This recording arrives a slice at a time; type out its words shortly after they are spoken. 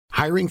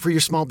Hiring for your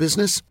small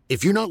business?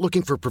 If you're not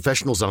looking for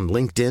professionals on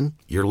LinkedIn,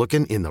 you're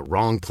looking in the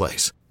wrong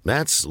place.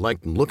 That's like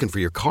looking for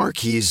your car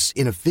keys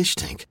in a fish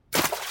tank.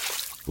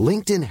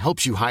 LinkedIn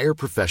helps you hire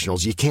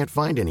professionals you can't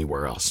find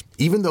anywhere else,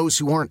 even those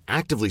who aren't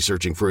actively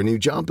searching for a new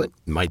job but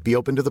might be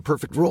open to the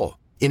perfect role.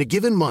 In a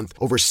given month,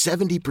 over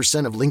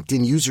 70% of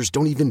LinkedIn users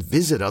don't even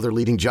visit other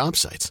leading job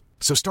sites.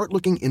 So start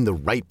looking in the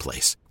right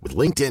place. With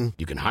LinkedIn,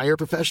 you can hire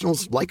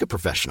professionals like a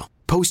professional.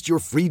 Post your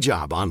free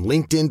job on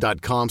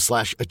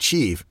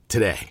linkedin.com/achieve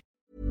today.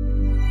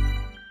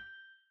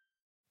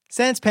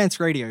 Sans Pants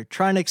Radio,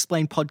 trying to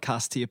explain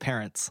podcasts to your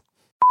parents.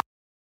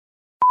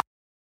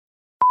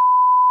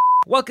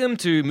 Welcome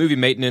to Movie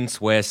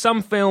Maintenance, where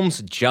some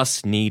films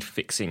just need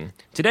fixing.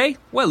 Today,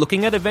 we're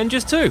looking at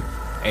Avengers 2,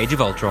 Age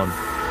of Ultron.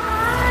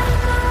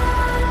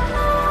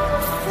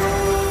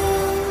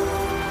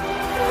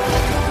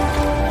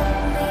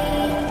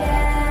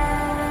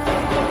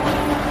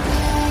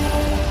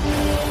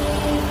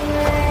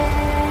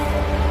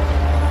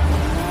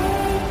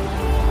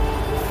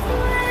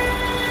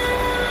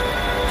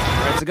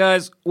 So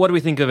guys, what do we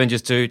think of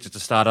Avengers 2, just to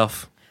start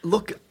off?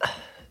 Look,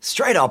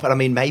 straight up, and I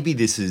mean, maybe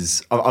this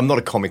is... I'm not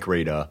a comic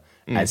reader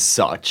as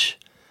such,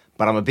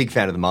 but I'm a big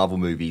fan of the Marvel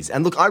movies.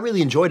 And look, I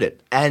really enjoyed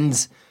it.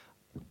 And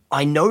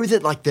I know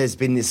that, like, there's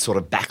been this sort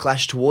of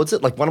backlash towards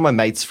it. Like, one of my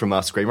mates from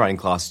our screenwriting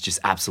class just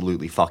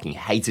absolutely fucking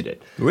hated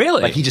it.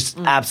 Really? Like, he just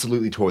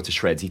absolutely tore it to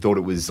shreds. He thought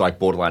it was, like,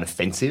 borderline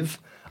offensive.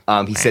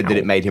 He said that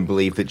it made him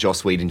believe that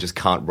Joss Whedon just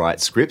can't write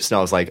scripts, and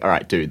I was like, all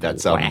right, dude,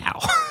 that's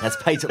that's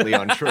patently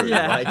untrue.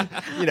 Yeah. Like,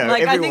 you know,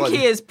 Like, everyone... I think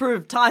he has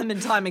proved time and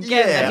time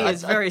again that he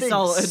is very I think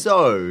solid.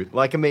 So,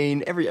 like, I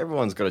mean,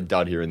 everyone's got a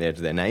dud here and there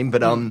to their name,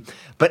 but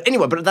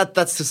anyway,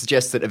 that's to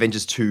suggest that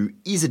Avengers 2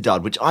 is a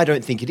dud, which I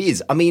don't think it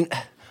is. I mean,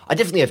 I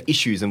definitely have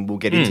issues, and we'll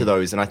get into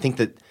those, and I think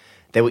that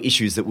there were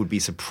issues that would be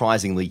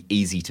surprisingly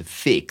easy to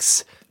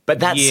fix.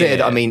 But that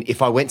said, I mean,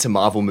 if I went to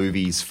Marvel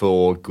movies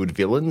for good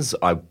villains,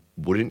 I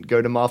wouldn't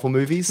go to Marvel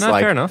movies. No,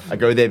 fair enough. I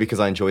go there because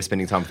I enjoy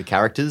spending time with the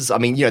characters. I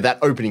mean, you know, that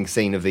opening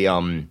scene of the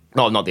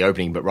not the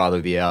opening, but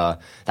rather the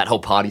that whole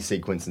party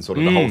sequence and sort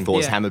of the whole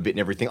Thor's hammer bit and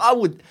everything. I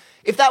would,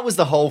 if that was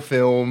the whole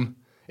film,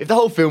 if the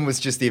whole film was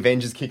just the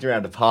Avengers kicking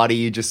around a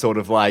party, just sort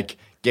of like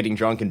getting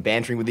drunk and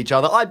bantering with each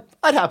other,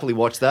 I'd happily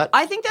watch that.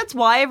 I think that's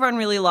why everyone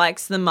really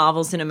likes the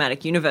Marvel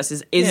Cinematic Universe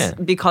is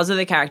because of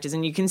the characters,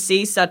 and you can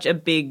see such a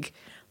big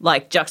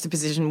like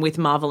juxtaposition with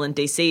Marvel and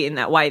DC in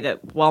that way,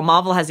 that while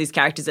Marvel has these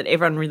characters that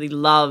everyone really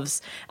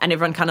loves and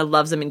everyone kind of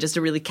loves them in just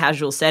a really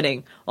casual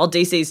setting, while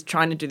DC's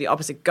trying to do the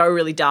opposite, go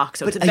really dark.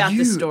 So it's about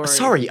the story.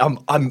 Sorry, I'm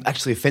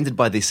actually offended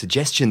by this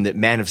suggestion that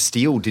Man of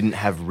Steel didn't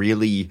have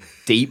really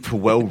deep,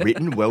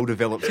 well-written,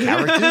 well-developed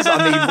characters.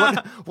 I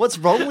mean, what's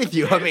wrong with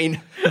you? I mean,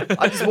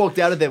 I just walked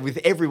out of there with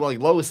everyone, like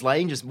Lois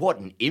Lane, just what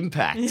an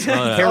impact.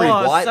 Perry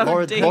White, so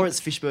Lawrence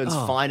Fishburne's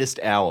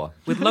finest hour.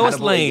 With Lois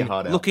Hannibal, Lane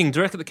looking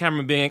direct at the camera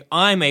and being,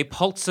 I'm a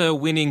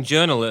Pulitzer-winning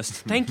journalist.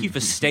 Thank you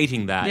for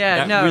stating that.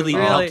 Yeah, that really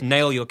helped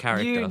nail your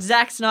character.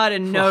 Zack Snyder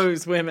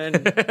knows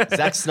women.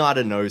 Zack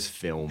Snyder knows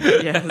film.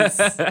 Yes.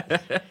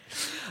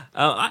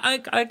 I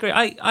agree.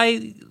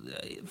 I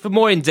for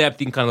more in depth,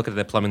 you can kind of look at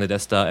the Plumbing the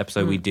Death Star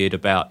episode we did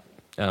about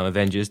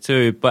Avengers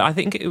 2. But I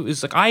think it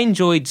was like I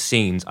enjoyed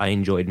scenes, I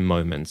enjoyed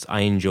moments, I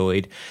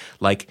enjoyed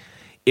like.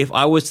 If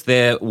I was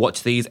there,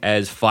 watch these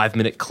as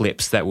 5-minute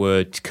clips that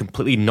were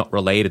completely not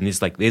related, and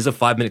there's a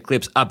 5-minute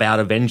clips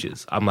about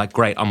Avengers, I'm like,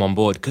 great, I'm on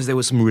board, because there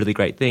were some really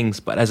great things.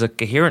 But as a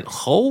coherent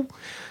whole,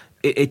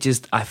 it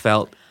just, I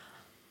felt,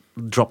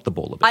 dropped the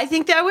ball a bit. I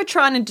think they were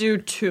trying to do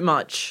too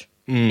much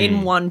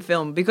in one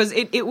film, because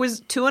it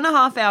was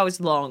 2.5 hours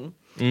long.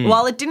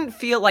 While it didn't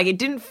feel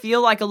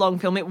like a long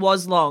film, it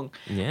was long.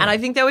 Yeah. And I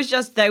think they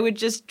would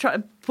just try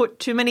to put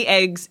too many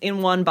eggs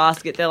in one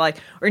basket. They're like,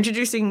 we're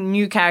introducing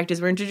new characters,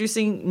 we're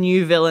introducing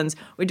new villains,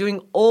 we're doing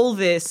all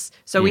this,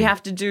 so we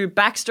have to do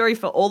backstory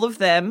for all of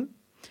them.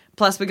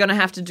 Plus, we're going to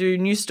have to do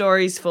new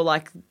stories for,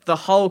 like, the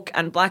Hulk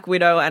and Black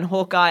Widow and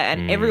Hawkeye,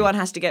 and everyone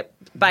has to get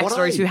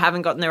backstories who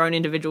haven't gotten their own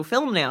individual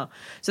film now.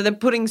 So they're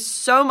putting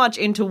so much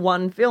into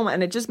one film,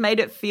 and it just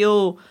made it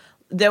feel...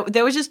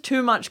 There was just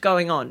too much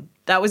going on.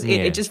 That was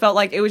it. It just felt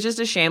like it was just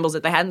a shambles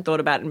that they hadn't thought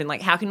about and been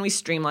like, how can we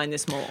streamline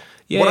this more?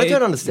 Yeah, what I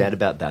don't understand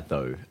about that,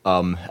 though,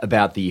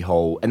 about the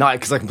whole...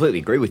 because I completely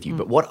agree with you,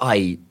 but what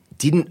I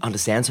didn't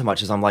understand so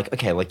much is I'm like,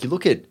 okay, like you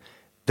look at...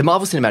 The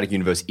Marvel Cinematic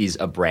Universe is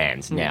a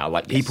brand now.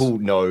 Like, people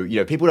know... You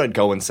know, people don't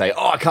go and say,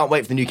 oh, I can't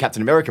wait for the new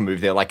Captain America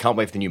movie. They're like, can't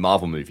wait for the new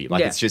Marvel movie.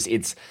 Like, it's just...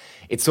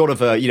 It's sort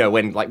of a, you know,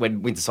 when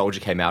Winter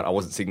Soldier came out, I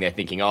wasn't sitting there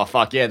thinking, oh,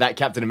 fuck yeah, that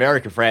Captain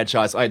America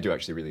franchise. I do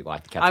actually really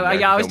like the Captain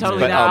America I was films,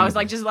 totally there. I was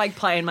like, just like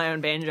playing my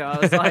own banjo. I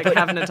was like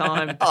having a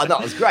time. Oh, no,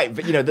 it was great.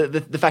 But, you know,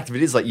 the fact of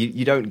it is, like,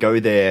 you don't go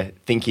there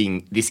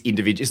thinking this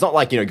individual... It's not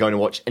like, you know, going to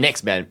watch an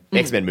X-Men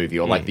movie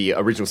or like the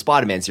original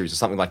Spider-Man series or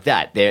something like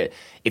that.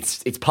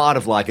 It's part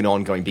of like an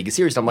ongoing bigger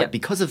series. I'm like,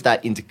 because of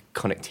that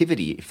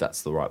interconnectivity, if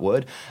that's the right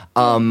word,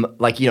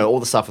 like, you know,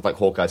 all the stuff with like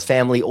Hawkeye's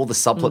family, all the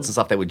subplots and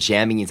stuff they were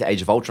jamming into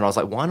Age of Ultron, I was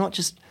like, why not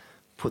just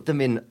put them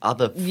in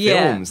other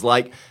films?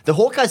 Like, the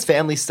Hawkeye's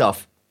family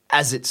stuff,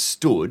 as it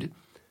stood,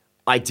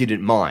 I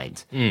didn't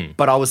mind.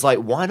 But I was like,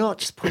 why not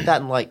just put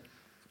that in like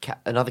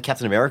another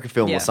Captain America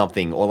film or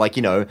something? Or like,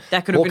 that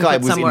could have been Hawkeye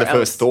put was in the somewhere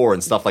first else. Thor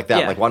and stuff like that.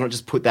 Yeah. Like, why not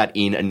just put that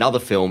in another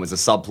film as a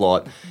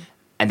subplot?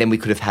 And then we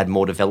could have had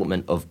more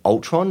development of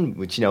Ultron,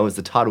 which, as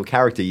the title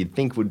character, you'd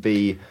think would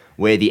be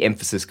where the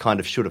emphasis kind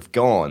of should have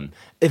gone.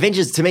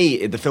 Avengers, to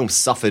me, the film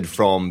suffered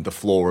from the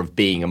flaw of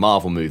being a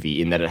Marvel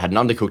movie in that it had an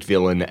undercooked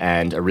villain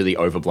and a really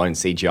overblown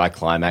CGI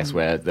climax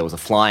where there was a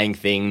flying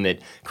thing that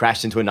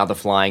crashed into another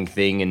flying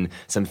thing and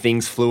some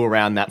things flew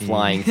around that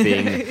flying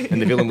thing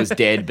and the villain was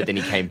dead, but then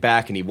he came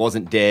back and he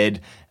wasn't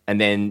dead. And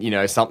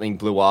then, something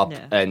blew up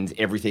and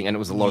everything, and it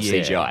was a lot of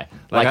CGI.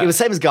 Like, it was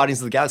the same as Guardians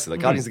of the Galaxy.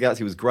 Like, Guardians of the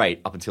Galaxy was great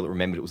up until it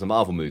remembered it was a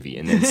Marvel movie,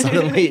 and then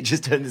suddenly it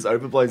just turned this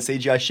overblown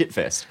CGI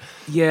shitfest.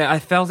 Yeah, I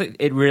felt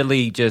it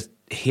really just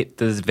hit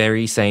the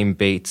very same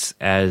beats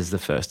as the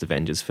first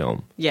Avengers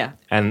film. Yeah.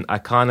 And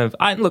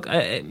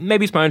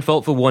maybe it's my own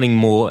fault for wanting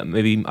more.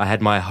 Maybe I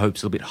had my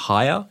hopes a little bit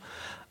higher.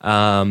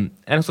 And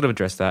I'll sort of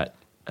address that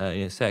in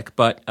a sec.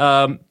 But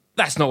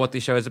that's not what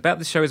this show is about.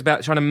 This show is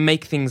about trying to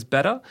make things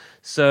better.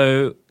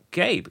 So,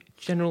 Gabe,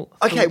 general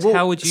thoughts,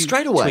 how would you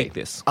straight away, tweak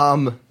this?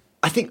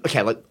 I think,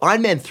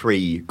 Iron Man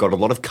 3 got a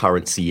lot of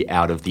currency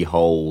out of the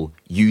whole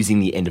using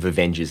the end of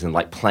Avengers and,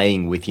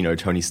 playing with,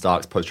 Tony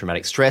Stark's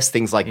post-traumatic stress,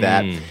 things like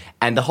that.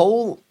 And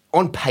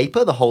on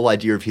paper, the whole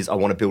idea of I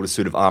want to build a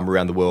suit of armor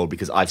around the world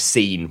because I've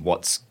seen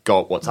what's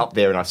up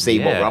there and I've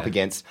seen what we're up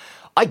against.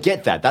 I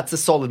get that. That's a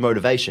solid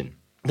motivation.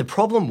 The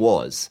problem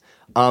was,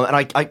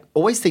 and I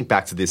always think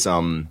back to this,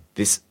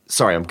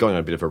 sorry, I'm going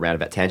on a bit of a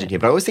roundabout tangent here,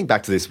 but I always think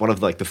back to this, one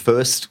of my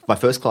first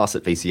class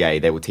at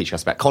VCA, they were teaching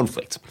us about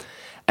conflict.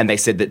 And they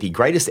said that the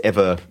greatest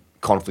ever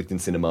conflict in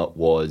cinema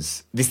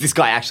was... This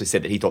guy actually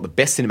said that he thought the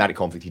best cinematic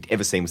conflict he'd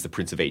ever seen was The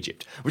Prince of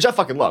Egypt, which I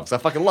fucking love, because I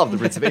fucking love The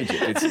Prince of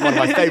Egypt. It's one of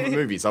my favourite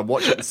movies. I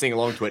watch it and sing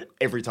along to it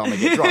every time I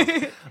get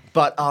drunk.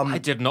 But I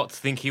did not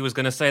think he was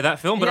going to say that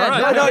film, but Yeah,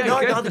 all right. No,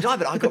 neither did I,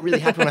 but I got really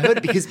happy when I heard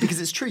it because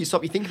it's true. You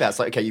stop, you think about it. It's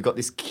like, okay, you've got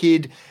this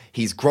kid,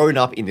 he's grown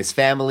up in this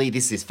family,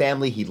 this is his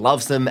family, he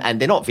loves them, and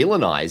they're not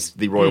villainized,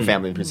 the royal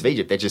family in Prince of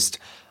Egypt. They're just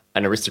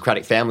an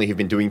aristocratic family who've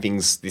been doing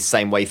things this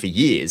same way for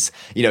years.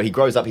 He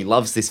grows up, he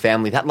loves this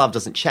family. That love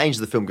doesn't change as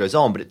the film goes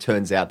on, but it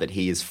turns out that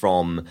he is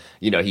from,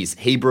 he's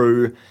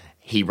Hebrew.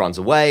 He runs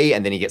away,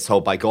 and then he gets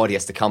told by God he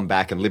has to come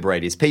back and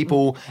liberate his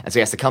people. And so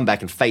he has to come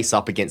back and face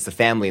up against the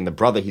family and the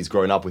brother he's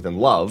grown up with and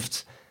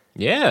loved.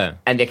 Yeah.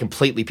 And they're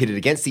completely pitted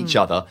against each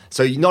other.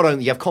 So you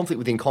have conflict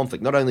within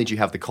conflict. Not only do you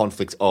have the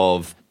conflict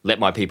of let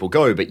my people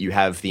go, but you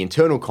have the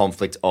internal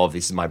conflict of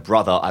this is my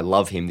brother, I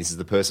love him, this is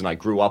the person I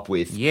grew up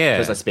with. Yeah.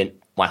 Because I spent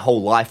my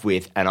whole life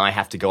with, and I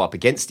have to go up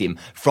against him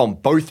from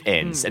both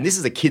ends. And this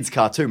is a kid's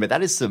cartoon, but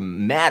that is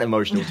some mad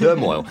emotional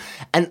turmoil.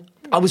 And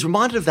I was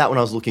reminded of that when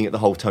I was looking at the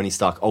whole Tony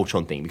Stark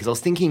Ultron thing, because I was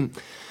thinking,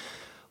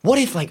 what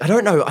if, I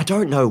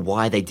don't know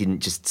why they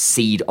didn't just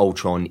seed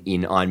Ultron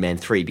in Iron Man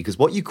 3, because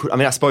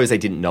I suppose they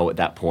didn't know at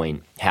that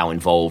point how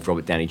involved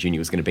Robert Downey Jr.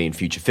 was going to be in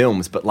future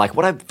films, but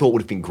what I thought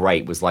would have been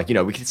great was we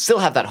could still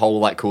have that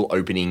whole cool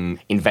opening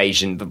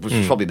invasion, which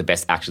was probably the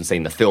best action scene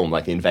in the film,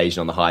 the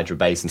invasion on the Hydra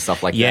base and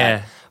stuff like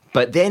that.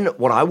 But then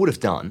what I would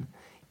have done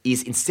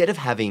is instead of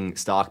having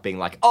Stark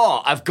being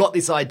oh, I've got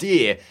this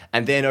idea,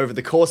 and then over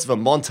the course of a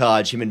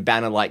montage, him and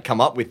Banner come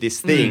up with this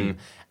thing,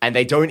 and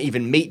they don't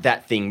even meet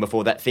that thing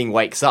before that thing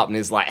wakes up and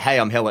is hey,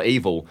 I'm hella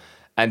evil,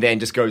 and then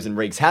just goes and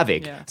wreaks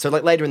havoc. Yeah. So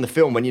later in the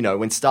film,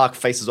 when Stark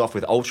faces off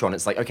with Ultron,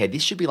 it's okay,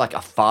 this should be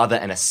a father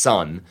and a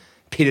son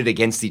pitted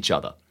against each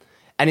other.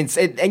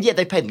 And yet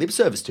they paid lip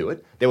service to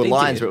it. There were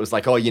lines where it was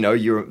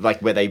you're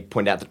where they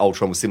point out that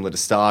Ultron was similar to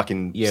Stark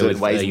in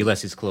certain ways.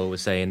 Ulysses Claw was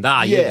saying,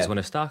 you're just one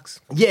of Stark's.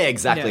 Yeah,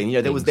 exactly. Yeah.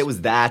 And there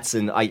was that,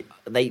 and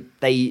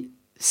they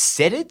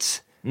said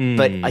it,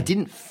 but I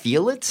didn't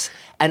feel it.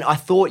 And I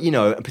thought,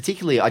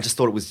 particularly, I just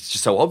thought it was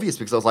just so obvious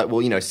because I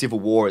was Civil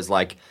War is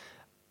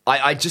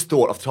I just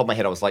thought off the top of my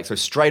head, I was so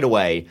straight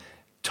away,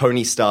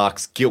 Tony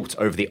Stark's guilt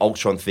over the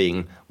Ultron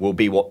thing will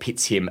be what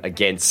pits him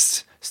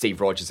against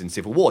Steve Rogers in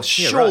Civil War.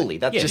 Surely,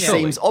 that just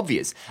seems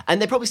obvious.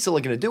 And they probably still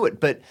are going to do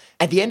it. But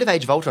at the end of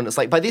Age of Ultron, it's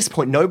by this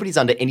point, nobody's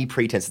under any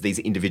pretense that these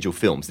are individual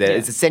films.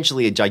 It's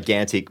essentially a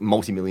gigantic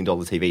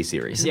multi-million-dollar TV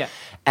series. Yeah.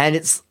 And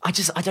I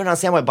don't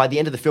understand why by the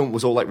end of the film it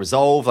was all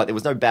resolved. There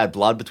was no bad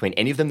blood between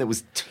any of them that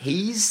was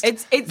teased.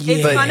 It's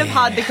kind of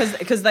hard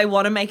because they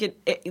want to make it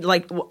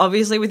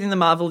obviously within the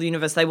Marvel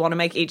universe, they want to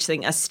make each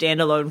thing a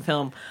standalone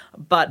film,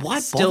 but why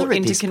still bother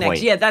at this interconnect.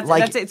 point? Yeah,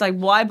 that's it. It's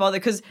why bother?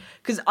 Because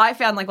I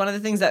found one of the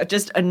things that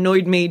just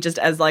annoyed me, just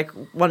as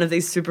one of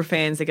these super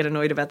fans that get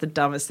annoyed about the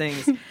dumbest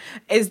things,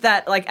 is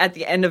that at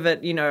the end of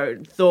it,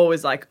 Thor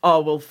was oh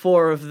well,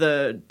 4 of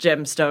the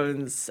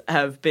gemstones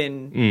have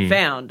been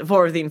found,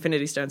 4 of the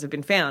Infinity Stones have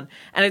been found,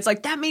 and it's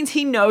that means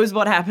he knows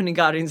what happened in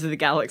Guardians of the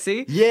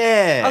Galaxy.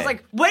 Yeah, I was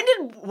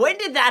when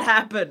did that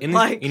happen?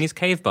 In his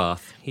cave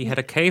bath, he had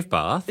a cave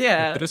bath.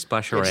 Yeah, a bit of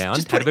splash around.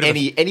 Just put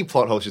any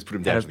plot holes. Just put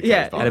him down to the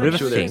cave bath. Had a bit of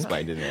sure a they're think.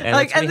 explained in there.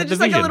 And then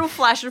just a little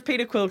flash of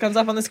Peter Quill comes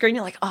up on the screen.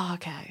 You're oh,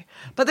 okay.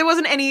 But there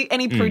wasn't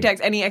any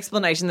pretext, any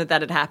explanation that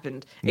had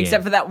happened,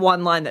 except for that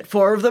one line that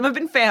 4 of them have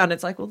been found.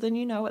 It's well, then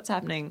you know what's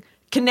happening.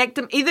 connect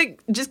them. Either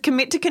just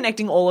commit to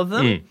connecting all of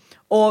them,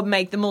 or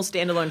make them all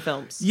standalone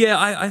films. Yeah,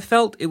 I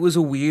felt it was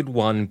a weird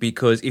one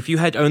because if you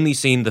had only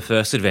seen the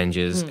first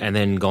Avengers and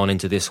then gone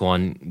into this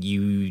one,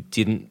 you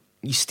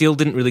still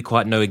didn't really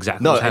quite know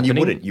exactly what's happening.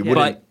 No, and you wouldn't.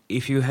 But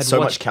if you had so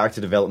watched much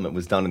character development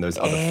was done in those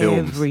other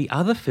films. every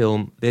other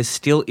film, there's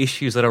still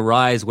issues that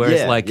arise.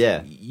 Whereas,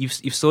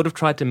 you've sort of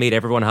tried to meet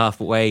everyone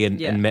halfway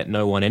and met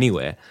no one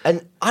anywhere.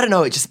 And I don't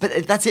know,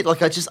 but that's it.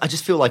 Like I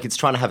just feel like it's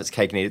trying to have its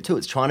cake and eat it too.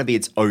 It's trying to be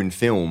its own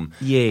film.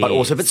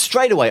 But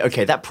straight away,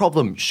 okay, that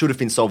problem should have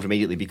been solved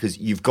immediately because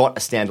you've got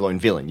a standalone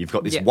villain. You've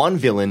got this one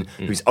villain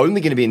who's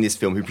only going to be in this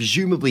film, who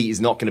presumably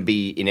is not going to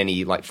be in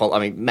any I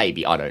mean,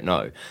 maybe, I don't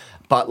know.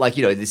 But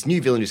this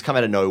new villain who's come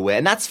out of nowhere,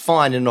 and that's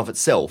fine in and of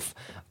itself.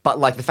 But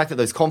the fact that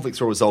those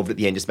conflicts were resolved at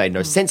the end just made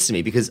no sense to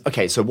me because,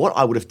 okay, so what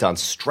I would have done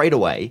straight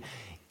away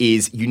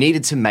is you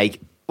needed to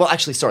make, well,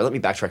 actually, sorry, let me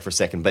backtrack for a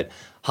second, but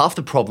half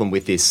the problem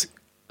with this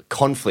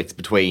conflict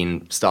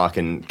between Stark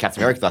and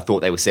Captain America that I thought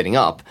they were setting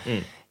up,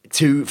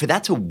 for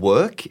that to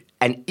work,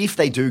 and if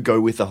they do go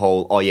with the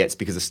whole, it's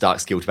because of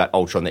Stark's guilt about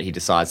Ultron that he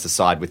decides to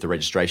side with the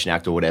Registration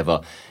Act or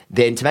whatever,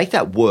 then to make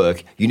that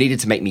work, you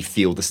needed to make me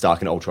feel the Stark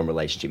and Ultron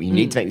relationship. You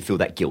need to make me feel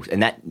that guilt,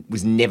 and that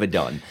was never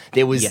done.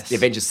 There was the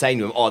Avengers saying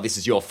to him, this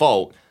is your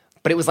fault.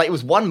 But it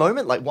was one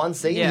moment, one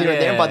scene here and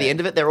there, and by the end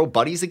of it, they're all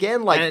buddies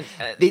again.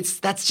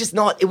 That's just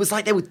not. It was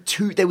like they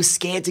were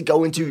scared to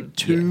go into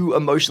too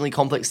emotionally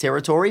complex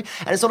territory,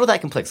 and it's not all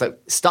that complex.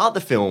 Start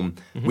the film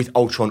with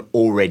Ultron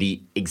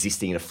already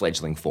existing in a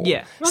fledgling form.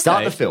 Yeah.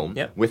 Start the film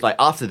with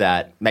after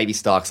that, maybe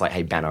Stark's like,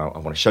 "Hey Banner, I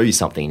want to show you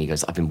something," and he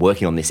goes, "I've been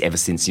working on this ever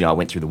since I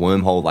went through the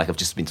wormhole. I've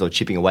just been sort of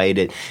chipping away at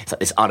it. It's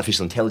like this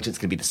artificial intelligence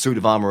going to be the suit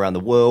of armor around the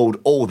world,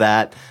 all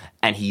that,"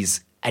 and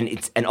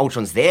And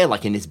Ultron's there,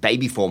 in his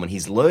baby form, and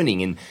he's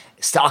learning, and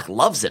Stark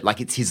loves it.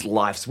 It's his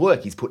life's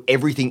work. He's put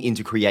everything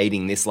into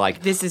creating this,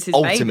 this is his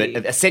ultimate,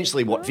 baby.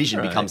 Essentially what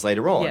Vision becomes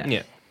later on.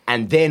 Yeah.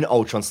 And then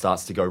Ultron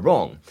starts to go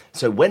wrong.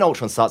 So when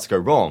Ultron starts to go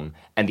wrong,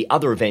 and the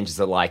other Avengers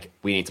are like,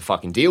 "We need to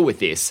fucking deal with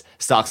this,"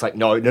 Stark's like,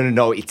 "No,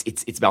 it's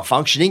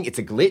malfunctioning. It's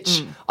a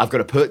glitch. I've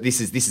got to this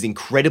is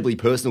incredibly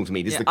personal to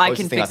me. This is the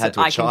closest thing I've had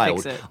to a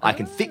child. I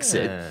can fix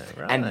it."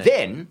 Right. And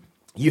then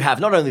you have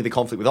not only the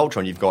conflict with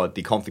Ultron, you've got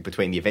the conflict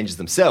between the Avengers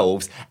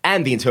themselves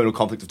and the internal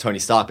conflict of Tony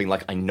Stark being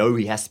like, "I know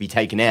he has to be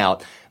taken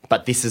out,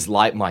 but this is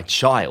like my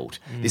child.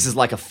 This is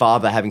like a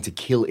father having to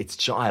kill its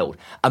child."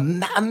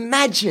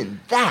 Imagine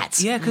that.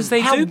 Yeah, because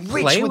they How do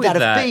rich play would with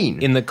that have been?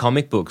 in the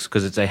comic books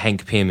because it's a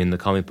Hank Pym in the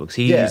comic books.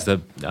 He is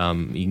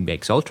he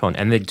makes Ultron,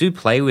 and they do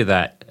play with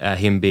that.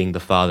 Him being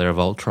the father of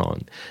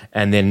Ultron,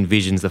 and then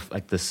Vision's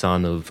the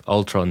son of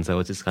Ultron. So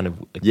it's this kind of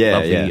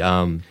lovely,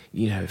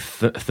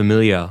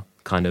 familiar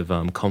kind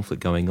of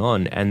conflict going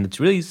on, and it's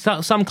really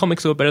some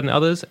comics are better than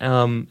others.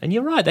 And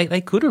you're right,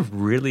 they could have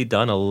really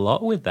done a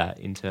lot with that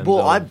in terms.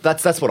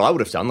 That's what I would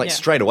have done.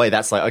 Straight away,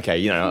 that's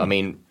okay. I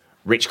mean,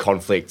 rich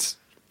conflict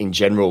in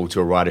general to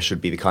a writer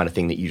should be the kind of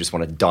thing that you just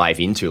want to dive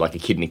into, like a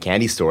kid in a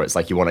candy store. It's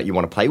like you want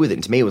to play with it.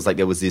 And to me, it was like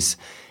there was this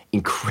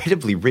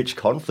incredibly rich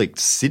conflict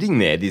sitting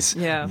there. This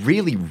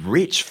really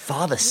rich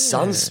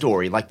father-son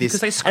story, like this.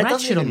 Because they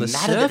scratch it on the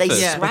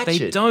surface, but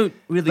they don't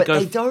really go.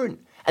 They don't.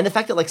 And the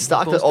fact that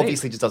Stark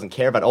obviously just doesn't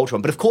care about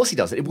Ultron, but of course he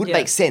doesn't. It would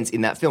make sense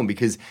in that film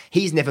because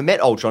he's never met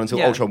Ultron until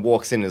Ultron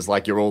walks in and is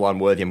like, "You're all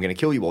unworthy, I'm going to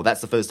kill you all."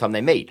 That's the first time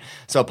they meet.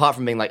 So apart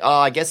from being like,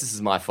 "I guess this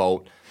is my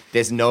fault,"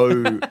 there's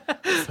no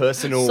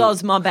personal...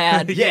 So's my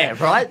bad. Yeah,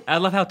 right? I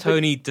love how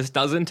Tony just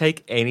doesn't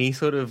take any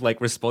sort of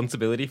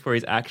responsibility for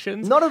his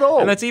actions. Not at all.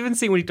 And that's even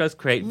seen when he does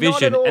create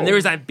Vision. And there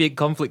is that big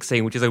conflict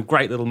scene, which is a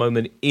great little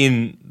moment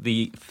in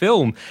the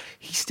film.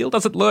 He still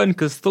doesn't learn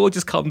because Thor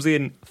just comes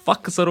in,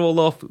 fucks it all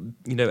off,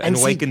 and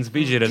awakens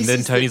Vision. And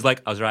then Tony's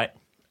like, I was right.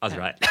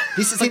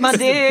 This is my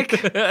dick.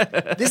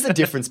 This is the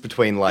difference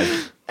between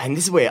and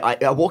this is where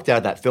I walked out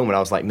of that film and I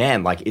was like,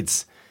 man,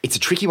 it's a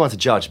tricky one to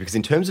judge because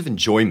in terms of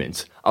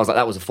enjoyment, I was like,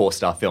 that was a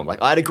 4-star film.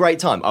 I had a great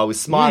time. I was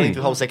smiling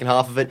through the whole second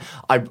half of it.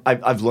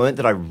 I've learned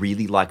that I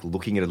really like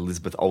looking at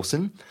Elizabeth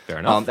Olsen. Fair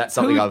enough. That's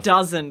something Who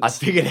doesn't? I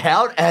figured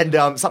out, and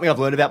something I've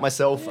learned about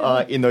myself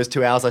in those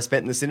 2 hours I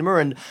spent in the cinema,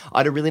 and I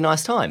had a really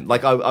nice time.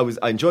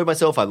 I enjoyed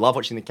myself. I love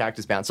watching the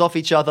characters bounce off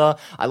each other.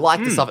 I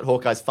like the stuff at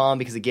Hawkeye's farm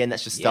because again,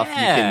 that's just stuff you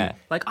can.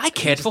 I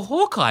cared for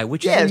Hawkeye,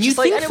 which is a new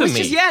thing for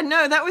me.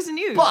 That was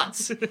new.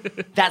 But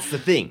that's the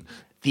thing.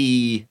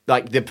 The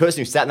person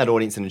who sat in that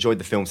audience and enjoyed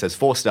the film says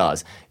 4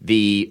 stars.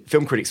 The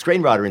film critic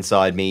screenwriter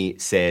inside me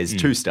says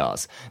 2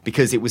 stars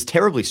because it was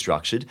terribly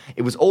structured.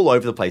 It was all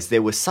over the place.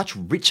 There were such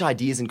rich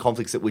ideas and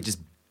conflicts that were just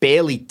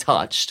barely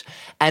touched.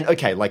 And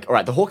okay, all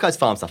right, the Hawkeye's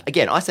farm stuff.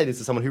 Again, I say this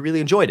as someone who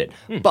really enjoyed it.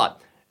 But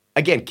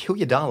again, kill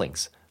your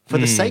darlings. For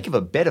the sake of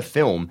a better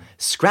film,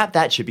 scrap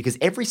that shit because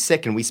every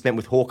second we spent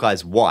with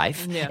Hawkeye's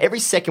wife, every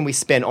second we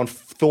spent on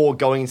Thor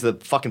going into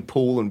the fucking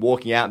pool and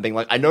walking out and being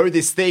like, "I know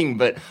this thing,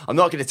 but I'm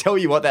not going to tell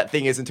you what that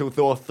thing is until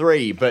Thor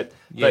 3, but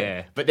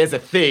there's a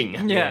thing.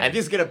 And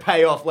this is going to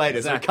pay off later.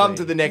 Exactly. So come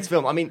to the next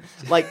film." I mean,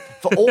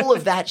 for all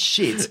of that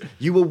shit,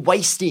 you were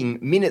wasting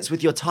minutes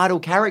with your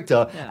title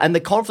character and the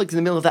conflict in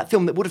the middle of that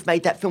film that would have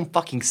made that film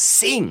fucking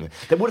sing.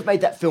 That would have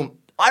made that film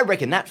I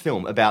reckon that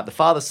film about the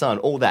father-son,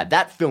 all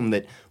that film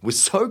that was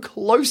so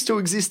close to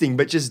existing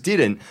but just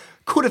didn't,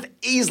 could have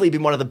easily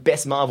been one of the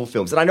best Marvel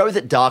films. And I know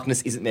that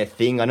darkness isn't their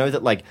thing. I know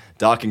that like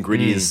dark and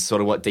gritty is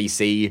sort of what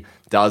DC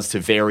does to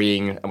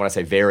varying, and when I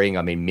say varying,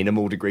 I mean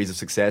minimal degrees of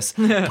success.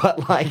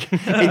 But like,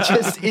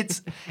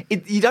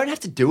 you don't have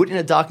to do it in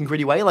a dark and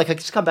gritty way. Like I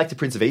just come back to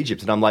Prince of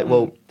Egypt and I'm like,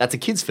 well, that's a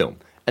kid's film.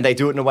 And they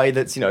do it in a way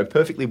that's,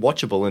 perfectly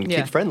watchable and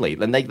kid-friendly.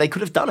 And they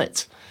could have done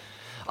it.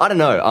 I don't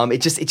know. It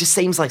just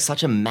seems like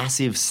such a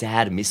massive,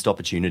 sad, missed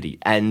opportunity.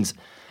 And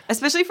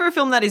especially for a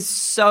film that is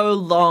so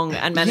long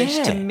and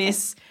managed to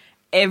miss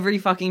every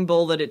fucking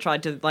ball that it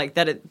tried to, like,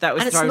 that was and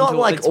thrown it's not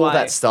like its all way.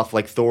 that stuff,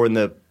 like Thor in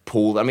the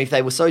pool. I mean, if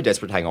they were so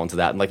desperate to hang on to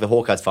that, and like the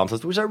Hawkeye's farm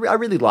stuff, which I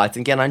really liked.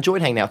 And again, I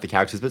enjoyed hanging out with the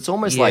characters, but it's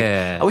almost like,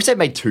 I wish they'd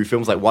made two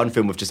films, like one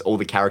film with just all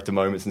the character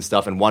moments and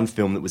stuff, and one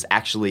film that was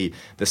actually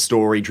the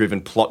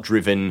story-driven,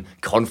 plot-driven,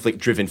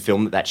 conflict-driven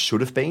film that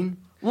should have been.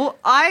 Well,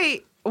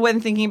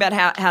 when thinking about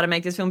how to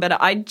make this film better,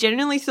 I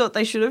genuinely thought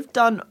they should have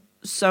done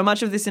so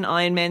much of this in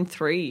Iron Man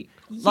 3.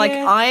 Like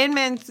Iron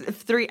Man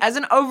 3 as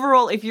an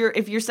overall, if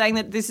you're saying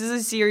that this is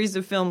a series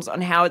of films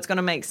on how it's going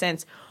to make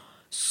sense,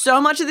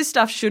 so much of this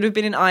stuff should have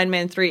been in Iron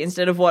Man 3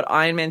 instead of what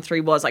Iron Man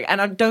 3 was. Like,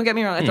 and don't get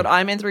me wrong, I thought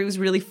Iron Man 3 was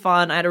really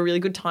fun. I had a really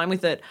good time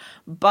with it.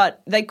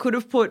 But they could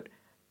have put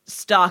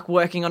Stark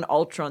working on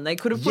Ultron. They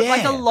could have put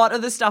like a lot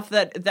of the stuff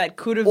that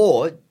could have...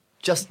 Or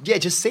just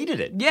seeded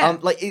it. Yeah.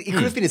 It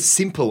could have been as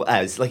simple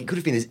as, like, it could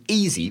have been as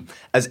easy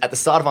as at the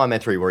start of Iron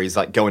Man 3 where he's,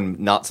 like,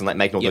 going nuts and, like,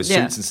 making all those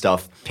suits and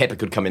stuff. Pepper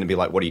could come in and be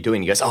like, what are you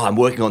doing? He goes, I'm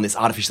working on this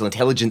artificial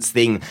intelligence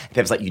thing. And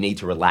Pepper's like, you need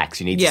to relax.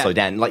 You need to slow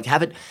down. Like,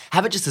 have it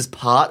just as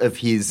part of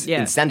his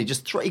insanity.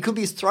 It could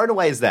be as thrown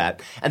away as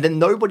that. And then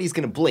nobody's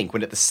going to blink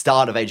when at the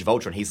start of Age of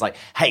Ultron, he's like,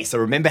 hey, so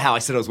remember how I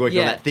said I was working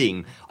on that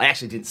thing? I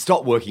actually didn't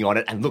stop working on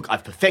it. And look,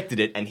 I've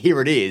perfected it. And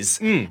here it is.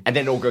 And then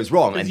it all goes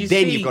wrong. And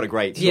then you've got a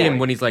great story. Him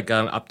when he's like,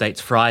 updates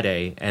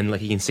Friday. And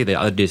like you can see the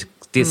other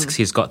discs,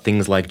 he's got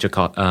things like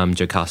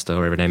Jocasta, or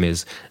whatever her name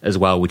is, as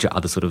well, which are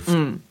other sort of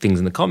things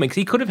in the comics.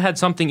 He could have had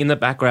something in the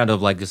background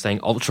of like just saying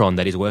Ultron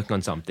that he's working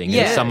on something.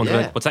 And if someone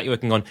goes, what's that you're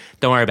working on?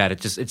 Don't worry about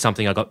it. It's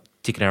something I got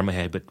ticking around my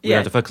head, but we don't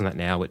have to focus on that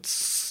now.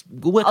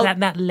 We'll work on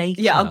that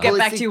later. Yeah, I'll get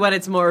back to you when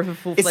it's more of a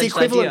full-fledged idea. It's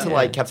the equivalent to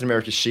like Captain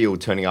America's shield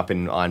turning up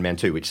in Iron Man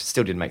 2, which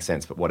still didn't make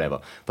sense, but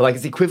whatever. But like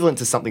it's equivalent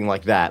to something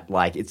like that.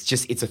 Like it's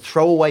a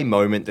throwaway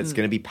moment that's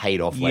going to be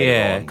paid off later on.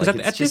 Yeah, because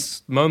at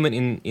this moment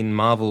in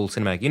Marvel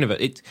Cinematic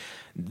Universe,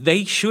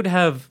 they should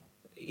have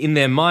in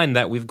their mind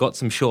that we've got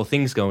some sure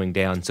things going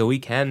down, so we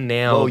can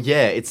now. Well,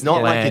 yeah, it's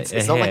not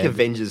like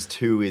Avengers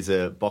 2 is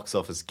a box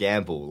office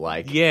gamble.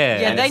 Like,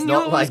 they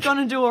knew it was going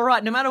to do all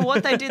right. No matter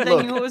what they did,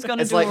 they knew it was going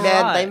to do all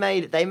right.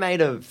 Man, they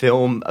made a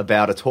film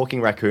about a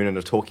talking raccoon and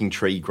a talking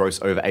tree gross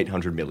over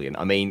 800 million.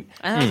 I mean,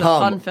 and it was a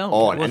fun film.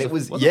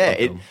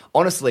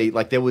 Honestly,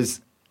 like there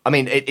was. I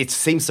mean, it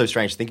seems so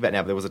strange to think about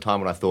now, but there was a time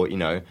when I thought,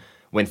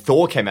 when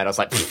Thor came out, I was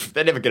like,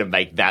 they're never going to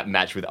make that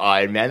match with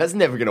Iron Man. That's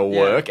never going to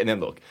work. And then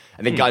look.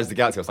 And then Guardians of the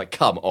Galaxy, I was like,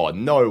 come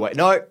on, no way.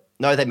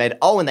 No, they made...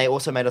 Oh, and they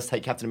also made us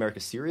take Captain America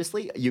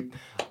seriously?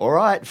 All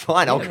right,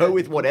 fine, I'll go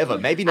with whatever.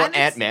 Maybe not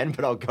Ant-Man,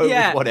 but I'll go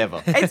with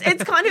whatever.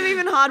 It's kind of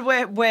even hard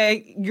where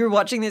you're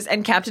watching this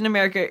and Captain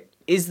America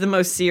is the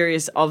most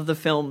serious of the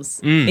films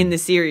in the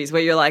series,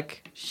 where you're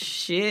like,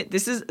 shit,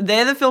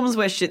 they're the films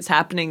where shit's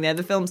happening. They're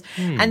the films...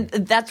 And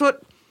that's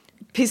what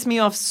pissed me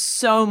off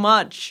so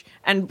much,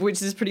 and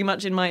which is pretty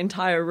much in my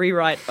entire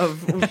rewrite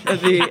of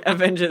the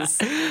Avengers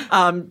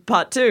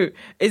Part 2,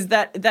 is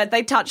that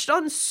they touched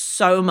on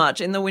so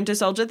much in the Winter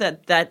Soldier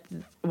that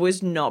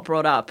was not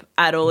brought up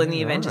at all in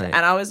the Avengers. And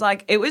I was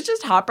like, it was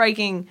just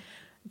heartbreaking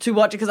to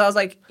watch it, because I was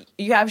like,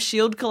 you have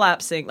S.H.I.E.L.D.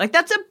 collapsing. Like,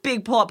 that's a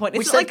big plot point.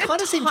 Which it's they like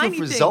kind of seem to have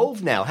thing.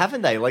 resolved now,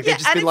 haven't they? Like, they've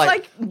just been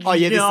like, oh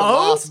yeah,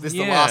 this is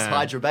the no. last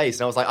Hydra base.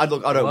 And I was like, I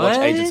don't watch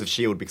Agents of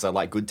S.H.I.E.L.D. because I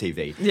like good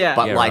TV. Yeah.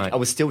 But I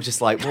was still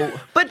just like, well...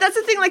 But that's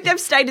the thing, like, they've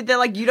stated, they're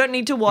like, you don't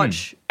need to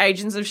watch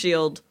Agents of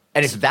S.H.I.E.L.D.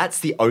 And if that's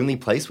the only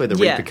place where the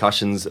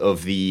repercussions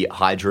of the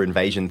Hydra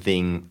invasion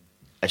thing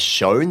are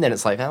shown, then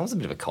it's like, that was a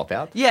bit of a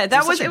cop-out. Yeah, it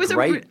was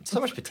so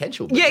much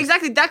potential. Yeah,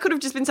 exactly. That could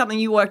have just been something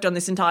you worked on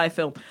this entire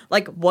film.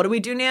 Like, what do we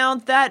do now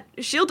that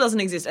S.H.I.E.L.D. doesn't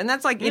exist? And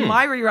that's like, in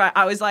my rewrite,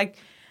 I was like,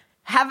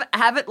 have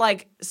it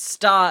like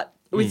start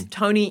with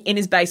Tony in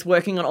his base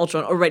working on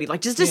Ultron already.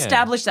 Like, just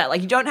establish that.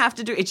 Like, you don't have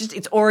to do it.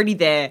 It's already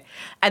there.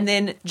 And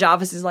then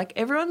Jarvis is like,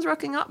 everyone's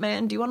rocking up,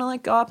 man. Do you want to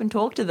like go up and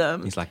talk to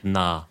them? He's like,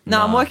 nah,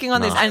 I'm working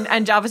on this.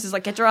 And Jarvis is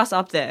like, get your ass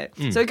up there.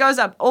 So he goes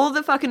up. All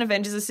the fucking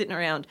Avengers are sitting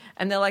around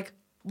and they're like,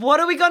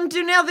 what are we going to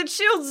do now that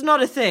S.H.I.E.L.D.'s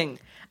not a thing?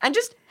 And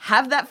just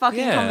have that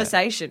fucking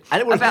conversation.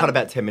 And it would have cut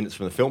about 10 minutes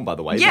from the film, by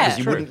the way. Yeah,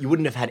 because you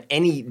wouldn't have had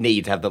any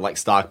need to have the like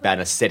Stark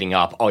banner setting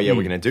up, oh yeah,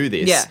 we're going to do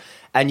this. Yeah.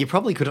 And you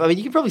probably could have,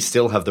 you could probably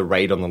still have the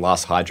raid on the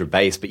last Hydra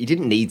base, but you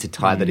didn't need to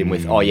tie that in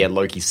with, oh yeah,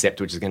 Loki's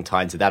Scepter, which is going to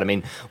tie into that. I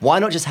mean, why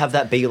not just have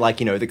that be like,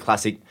 the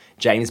classic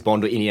James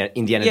Bond or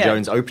Indiana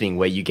Jones opening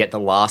where you get the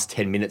last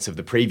 10 minutes of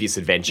the previous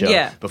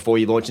adventure before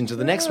you launch into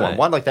the next one?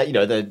 One like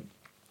that,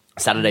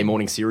 Saturday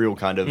morning cereal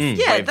kind of way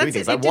Yeah, of doing that's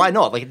things. it. Like, It why didn't-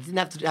 not? Like, it didn't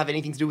have to have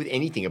anything to do with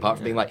anything apart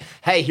from being like,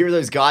 hey, here are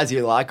those guys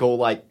you like, all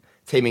like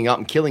teaming up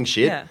and killing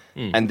shit. Yeah.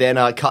 And then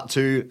cut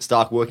to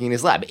Stark working in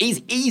his lab.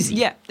 Easy.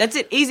 Yeah, that's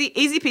it. Easy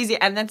peasy,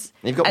 and that's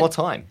And you've got more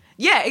time.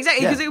 Yeah,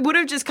 exactly. Yeah. Because it would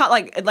have just cut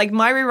like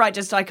my rewrite.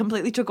 Just I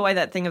completely took away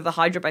that thing of the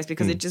Hydra base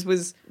because it just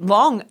was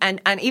long,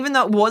 and even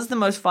though it was the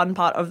most fun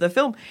part of the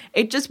film,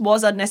 it just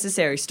was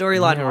unnecessary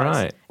storyline Yeah, wise.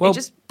 right. Well, it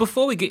just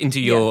before we get into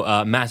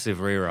your massive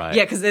rewrite,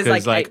 Yeah, 'cause there's,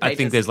 like, 8 I think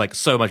pages. there's like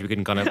so much we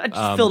can kind I of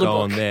just filled a go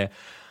on book. there.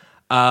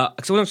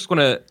 So I just want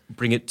to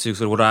bring it to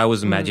sort of what I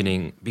was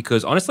imagining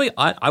because honestly,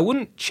 I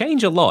wouldn't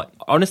change a lot.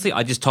 Honestly,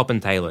 I just top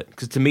and tail it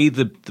because to me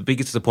the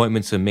biggest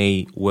disappointments for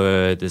me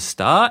were the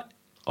start.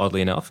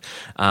 Oddly enough,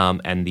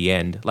 and the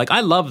end. Like,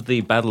 I loved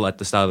the battle at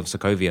the start of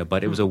Sokovia,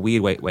 but it was a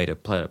weird way to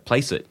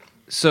place it.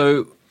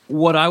 So,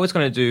 what I was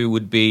going to do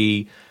would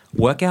be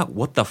work out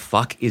what the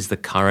fuck is the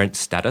current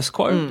status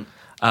quo.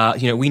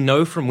 We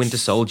know from Winter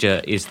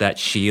Soldier is that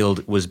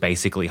S.H.I.E.L.D. was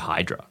basically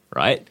Hydra,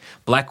 right?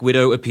 Black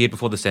Widow appeared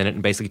before the Senate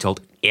and basically told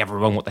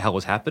everyone what the hell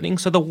was happening.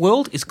 So the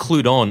world is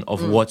clued on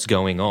of what's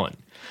going on.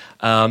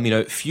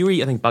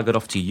 Fury, I think, buggered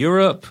off to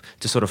Europe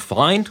to sort of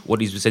find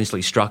what is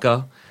essentially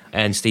Strucker.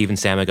 And Steve and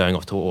Sam are going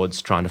off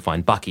towards trying to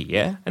find Bucky,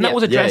 yeah? And that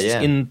was addressed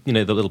in,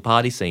 the little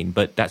party scene,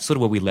 but that's sort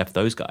of where we left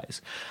those guys.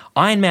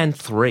 Iron Man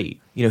 3,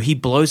 he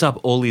blows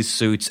up all his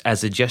suits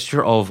as a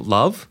gesture of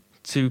love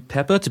to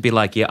Pepper to be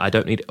like, yeah, I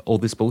don't need all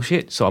this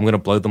bullshit, so I'm going to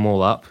blow them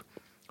all up,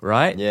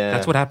 right? Yeah.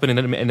 That's what happened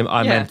in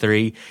Iron Man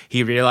 3.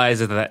 He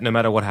realizes that no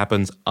matter what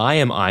happens, I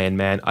am Iron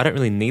Man. I don't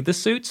really need the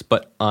suits,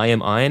 but I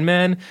am Iron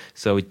Man,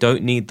 so we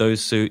don't need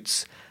those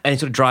suits. And he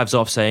sort of drives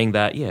off saying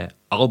that, yeah,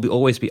 I'll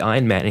always be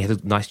Iron Man. And he has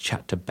a nice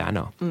chat to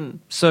Banner.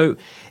 So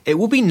it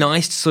would be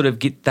nice to sort of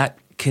get that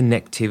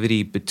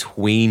connectivity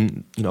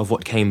between, of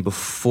what came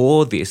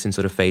before this in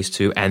sort of phase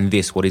 2 and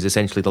this, what is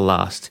essentially the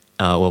last,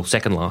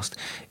 second last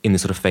in the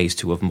sort of phase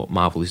 2 of what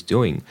Marvel is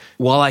doing.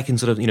 While I can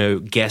sort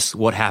of, guess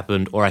what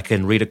happened or I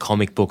can read a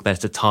comic book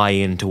that's a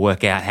tie-in to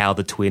work out how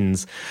the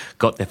twins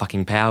got their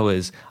fucking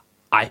powers,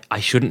 I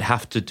shouldn't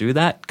have to do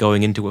that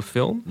going into a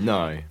film.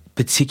 No.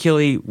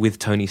 Particularly with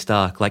Tony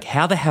Stark. Like,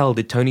 how the hell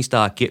did Tony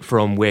Stark get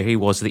from where he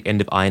was at the end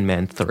of Iron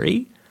Man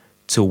 3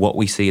 to what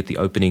we see at the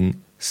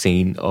opening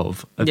scene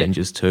of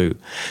Avengers 2?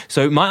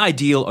 So my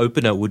ideal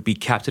opener would be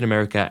Captain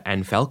America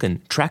and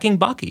Falcon tracking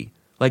Bucky.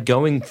 Like,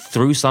 going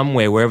through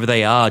somewhere, wherever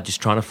they are, just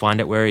trying to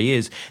find out where he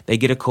is. They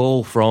get a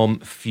call from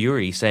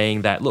Fury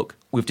saying that, look,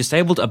 we've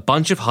disabled a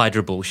bunch of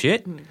Hydra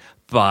bullshit,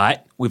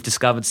 but we've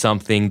discovered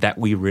something that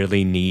we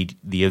really need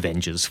the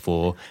Avengers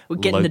for. We're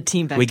getting the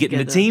team back We're getting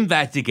together. the team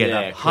back together.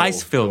 Yeah,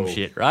 Heist film cool.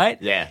 shit, right?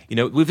 Yeah.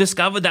 We've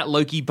discovered that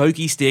Loki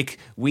pokey stick.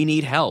 We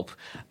need help.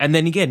 And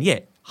then again,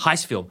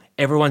 heist film.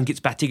 Everyone gets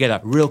back together.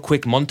 Real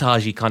quick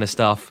montagey kind of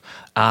stuff.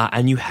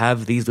 And you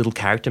have these little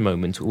character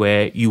moments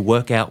where you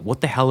work out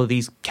what the hell are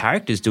these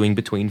characters doing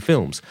between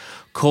films.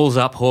 Calls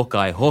up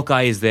Hawkeye.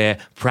 Hawkeye is there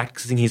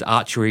practicing his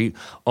archery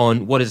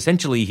on what is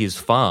essentially his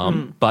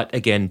farm. But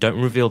again,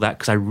 don't reveal that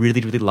because I really,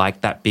 really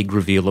like that big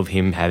reveal of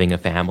him having a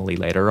family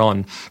later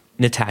on.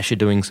 Natasha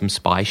doing some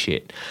spy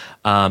shit.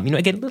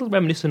 Again, a little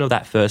reminiscent of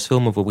that first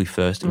film of where we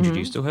first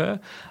introduced to her.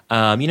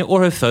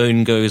 Or her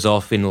phone goes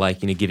off in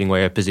giving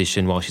away her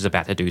position while she's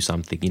about to do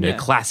something.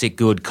 Classic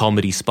good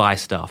comedy spy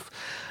stuff.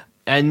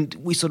 And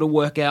we sort of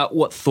work out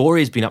what Thor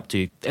has been up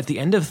to. At the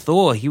end of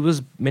Thor, he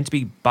was meant to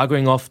be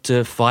buggering off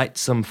to fight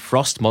some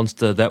frost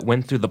monster that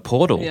went through the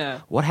portal. Yeah.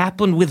 What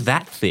happened with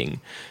that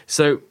thing?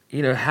 So,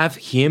 have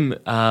him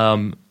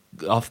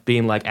off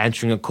being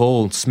answering a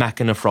call,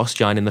 smacking a frost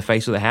giant in the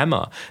face with a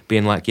hammer,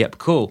 being like, yep,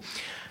 cool.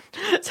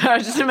 So I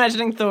was just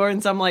imagining Thor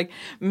in some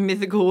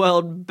mythical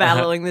world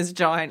battling this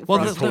giant. Well,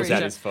 frost he pulls creature.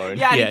 out his phone.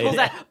 Yeah, Yeah, he pulls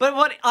out. But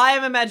what I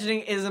am imagining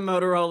is a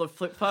Motorola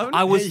flip phone.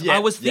 I was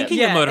thinking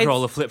a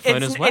Motorola flip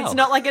phone as well. It's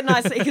not like a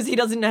nice because he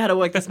doesn't know how to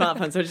work the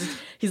smartphone. So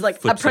he's like, I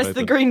Flips it press the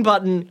open. green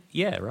button.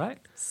 Yeah, right?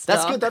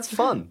 That's Stuck. good. That's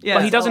fun. Yeah.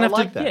 But he doesn't I have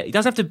like to. that. Yeah, he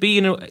doesn't have to be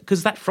in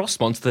because that frost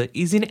monster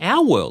is in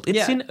our world. It's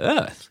Yeah. in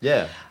Earth.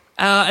 Yeah.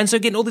 And so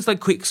getting all these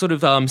quick sort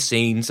of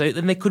scenes, so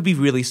then they could be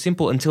really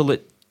simple until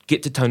it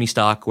get to Tony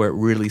Stark where it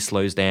really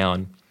slows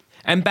down.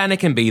 And Banner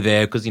can be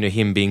there because,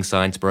 him being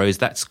science bros,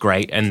 that's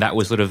great. And that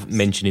was sort of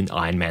mentioned in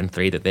Iron Man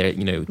 3 that they're,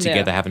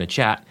 together having a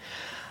chat.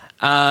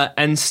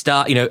 And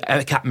start,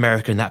 Captain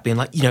America and that being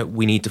like,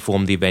 we need to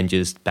form the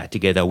Avengers back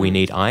together. We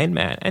need Iron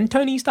Man. And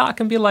Tony Stark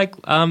can be like,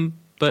 but I'm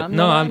I'm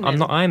not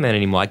not Iron Man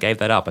anymore. I gave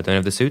that up. I don't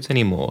have the suits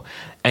anymore.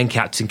 And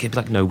Captain can be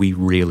like, no, we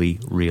really,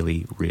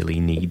 really, really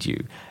need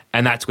you.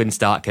 And that's when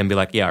Stark can be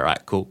like, yeah, all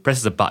right, cool.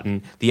 Presses a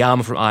button. The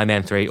armor from Iron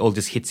Man 3 all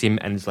just hits him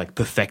and it's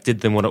perfected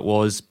than what it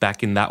was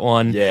back in that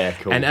one. Yeah,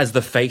 cool. And as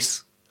the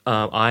face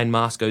Iron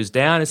Mask goes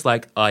down, it's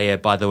like, oh yeah,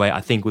 by the way,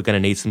 I think we're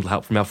going to need some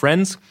help from our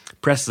friends.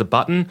 Presses a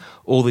button.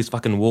 All these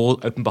fucking walls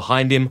open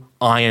behind him.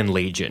 Iron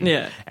Legion.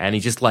 Yeah. And he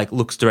just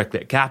looks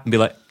directly at Cap and be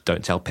like,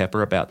 don't tell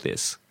Pepper about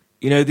this.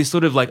 This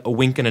sort of a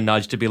wink and a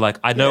nudge to be like,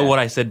 I know what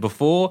I said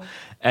before.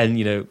 And,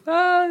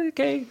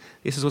 okay,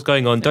 this is what's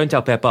going on. Don't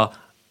tell Pepper.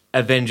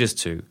 Avengers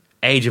 2.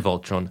 Age of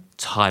Ultron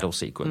title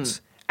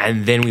sequence.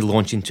 and then we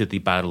launch into the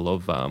Battle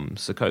of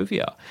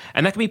Sokovia.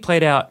 And that can be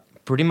played out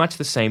pretty much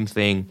the same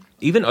thing.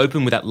 Even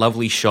open with that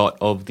lovely shot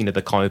of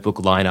the comic book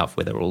lineup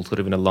where they're all sort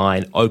of in a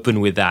line, open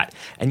with that.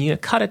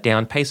 And cut it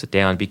down, pace it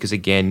down, because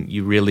again,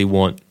 you really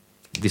want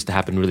this to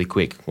happen really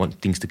quick, want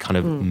things to kind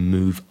of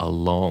move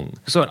along.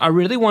 So I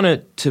really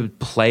wanted to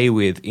play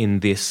with in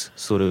this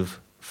sort of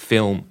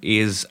film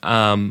is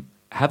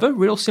have a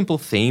real simple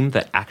theme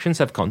that actions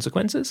have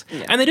consequences.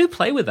 Yeah. And they do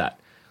play with that.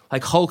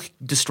 Like Hulk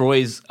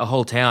destroys a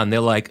whole town. They're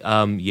like,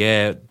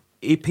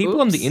 people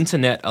on the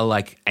internet are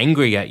like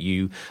angry at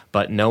you,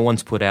 but no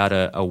one's put out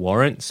a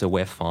warrant, so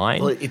we're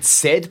fine. Well, it's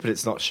said, but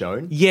it's not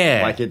shown.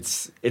 Yeah. Like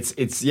it's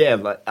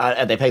like,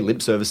 they pay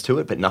lip service to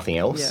it, but nothing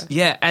else.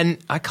 Yeah, and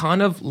I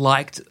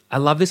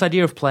love this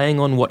idea of playing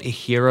on what a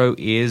hero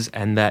is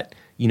and that,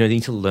 they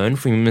need to learn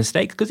from your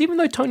mistakes. Because even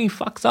though Tony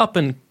fucks up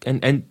and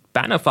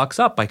Banner fucks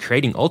up by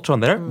creating Ultron,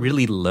 they don't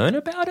really learn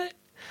about it.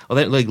 Or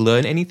they don't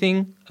learn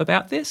anything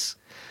about this.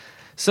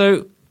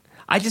 So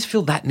I just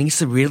feel that needs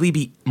to really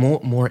be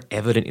more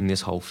evident in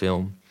this whole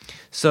film.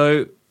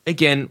 So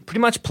again,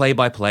 pretty much play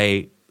by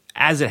play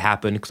as it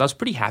happened, because I was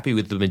pretty happy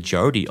with the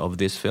majority of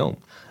this film.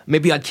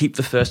 Maybe I'd keep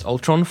the first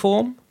Ultron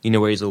form,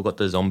 where he's all got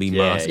the zombie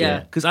mask. Yeah.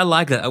 Because I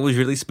liked that. It was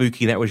really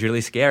spooky and that was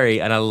really scary.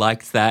 And I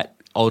liked that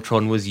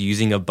Ultron was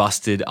using a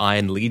busted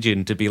Iron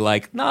Legion to be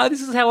like, no, this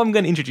is how I'm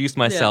going to introduce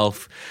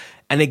myself. Yeah.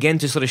 And again,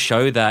 to sort of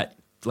show that,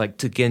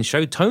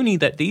 show Tony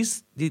that the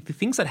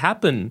things that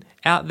happen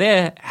out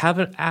there have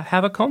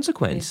a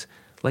consequence. Yeah.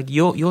 Like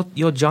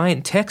your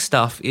giant tech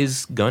stuff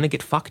is going to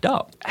get fucked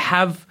up.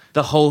 Have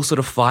the whole sort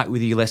of fight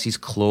with Ulysses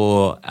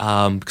Claw,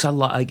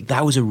 because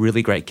that was a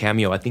really great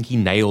cameo. I think he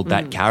nailed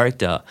that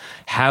character.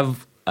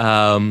 Have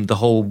the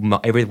whole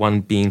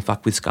everyone being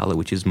fucked with Scarlet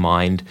Witch's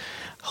mind.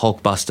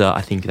 Hulkbuster,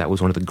 I think that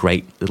was one of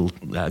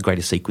the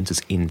greatest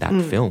sequences in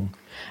that film.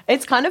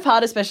 It's kind of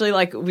hard, especially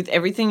with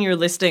everything you're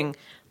listing.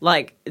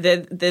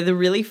 They're the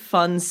really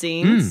fun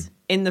scenes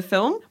in the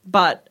film,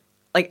 but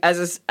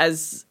as a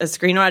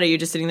screenwriter, you're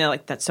just sitting there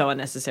that's so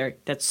unnecessary.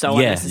 That's so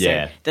unnecessary.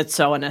 Yeah. That's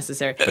so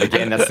unnecessary. But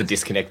again, that's the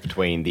disconnect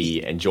between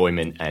the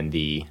enjoyment and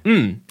the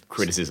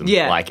criticism.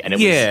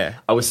 Yeah.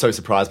 I was so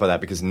surprised by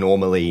that because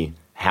normally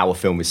how a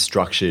film is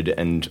structured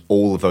and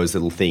all of those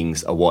little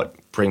things are what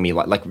bring me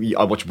like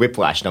I watch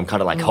Whiplash and I'm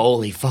kind of like,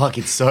 holy fuck,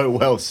 it's so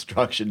well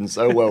structured and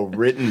so well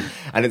written,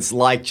 and it's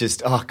like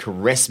just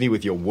caress me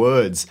with your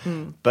words.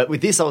 But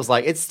with this, I was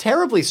like, it's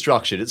terribly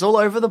structured. It's all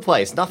over the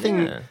place.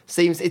 Nothing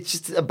seems. It's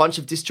just a bunch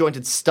of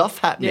disjointed stuff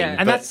happening. Yeah,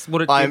 and that's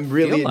what I'm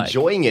really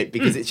enjoying it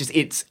because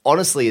it's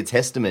honestly a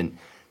testament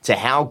to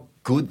how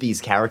good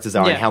these characters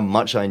are and how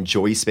much I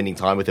enjoy spending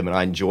time with them and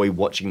I enjoy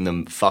watching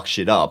them fuck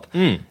shit up.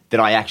 That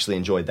I actually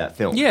enjoyed that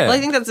film. Yeah, well, I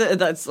think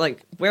that's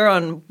we're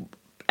on.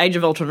 Age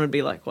of Ultron would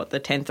be the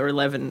 10th or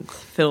 11th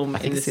film I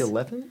think it's the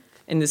 11th?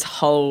 in this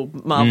whole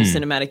Marvel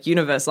Cinematic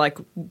Universe.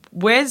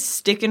 We're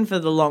sticking for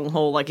the long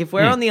haul. If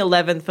we're on the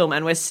 11th film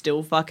and we're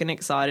still fucking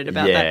excited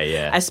about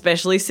that,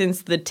 especially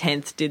since the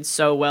 10th did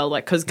so well,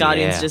 because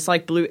Guardians just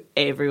blew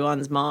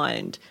everyone's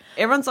mind.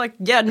 Everyone's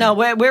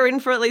we're in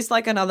for at least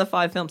another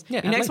 5 films.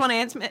 Yeah, your next one,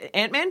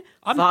 Ant-Man?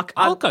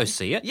 I'll go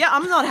see it. Yeah,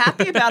 I'm not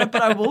happy about it,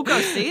 but I will go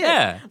see it.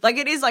 Yeah.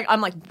 It is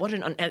I'm what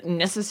an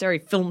unnecessary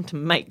film to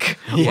make.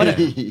 What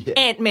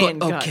Ant-Man,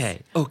 guys.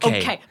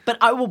 Okay, but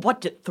I will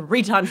watch it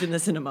 3 times in the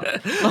cinema.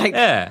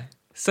 Yeah.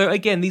 So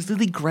again, these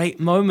really great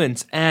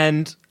moments,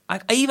 and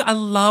I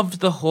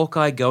loved the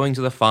Hawkeye going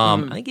to the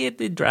farm. I think it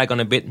did drag on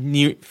a bit.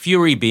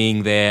 Fury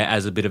being there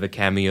as a bit of a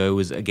cameo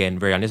was, again,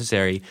 very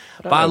unnecessary.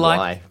 But I like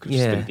why. Could have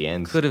just been at the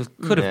end. Could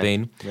have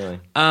been. Really.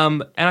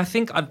 And I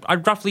think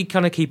I'd roughly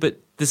kind of keep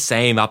it the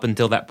same up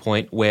until that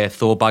point where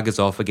Thor buggers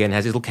off again,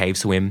 has his little cave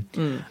swim,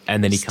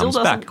 and then he comes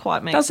back.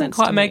 Doesn't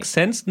quite make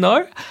sense.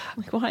 No?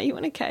 Why are you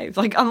in a cave?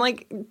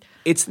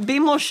 It's be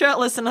more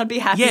shirtless and I'd be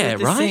happy with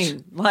this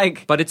scene.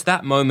 But it's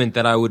that moment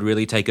that I would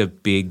really take a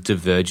big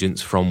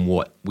divergence from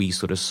what we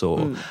sort of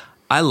saw.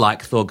 I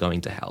like Thor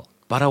going to hell,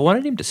 but I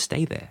wanted him to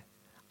stay there.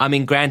 I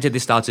mean, granted,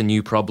 this starts a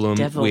new problem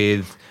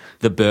with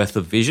the birth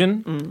of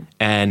Vision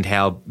and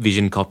how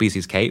Vision copies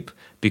his cape,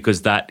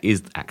 because that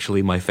is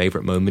actually my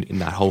favorite moment in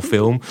that whole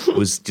film,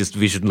 was just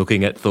Vision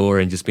looking at Thor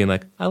and just being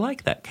like, I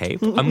like that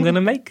cape. I'm going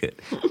to make it.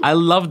 I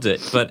loved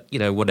it, but,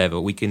 whatever.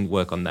 We can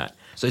work on that.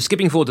 So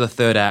skipping forward to the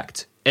third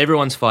act,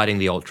 everyone's fighting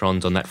the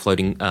Ultrons on that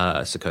floating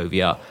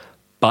Sokovia,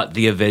 but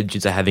the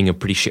Avengers are having a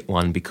pretty shit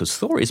one because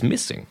Thor is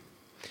missing.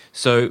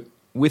 So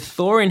with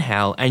Thor in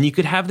hell, and you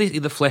could have this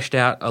either fleshed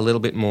out a little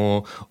bit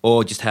more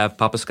or just have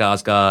Papa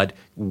Skarsgård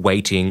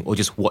waiting or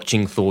just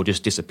watching Thor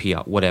just disappear,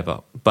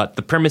 whatever. But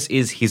the premise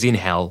is he's in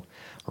hell.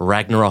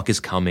 Ragnarok is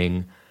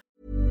coming.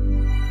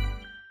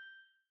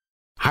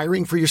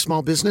 Hiring for your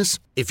small business?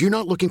 If you're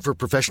not looking for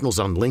professionals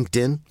on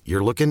LinkedIn,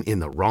 you're looking in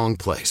the wrong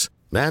place.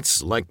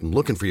 That's like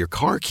looking for your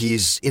car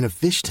keys in a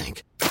fish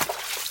tank.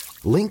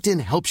 LinkedIn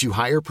helps you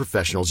hire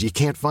professionals you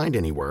can't find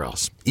anywhere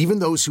else, even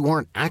those who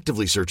aren't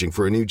actively searching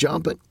for a new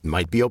job but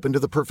might be open to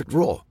the perfect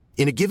role.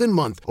 In a given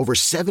month, over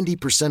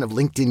 70% of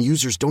LinkedIn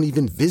users don't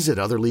even visit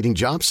other leading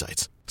job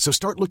sites. So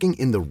start looking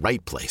in the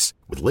right place.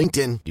 With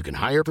LinkedIn, you can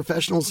hire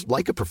professionals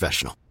like a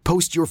professional.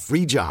 Post your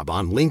free job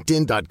on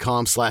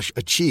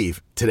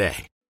linkedin.com/achieve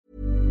today.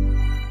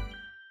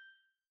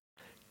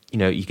 You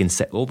know, you can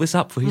set all this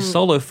up for his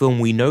solo film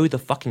we know the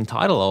fucking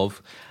title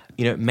of.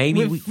 You know,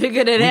 maybe We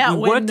figured it out.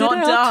 We're worked it not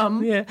out.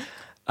 dumb. Yeah.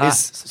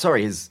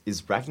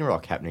 Is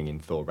Ragnarok happening in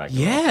Thor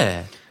Ragnarok?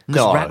 Yeah.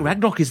 No. Because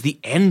Ragnarok is the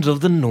end of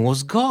the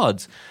Norse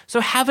gods. So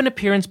have an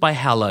appearance by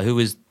Hela, who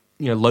is,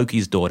 you know,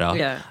 Loki's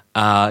daughter,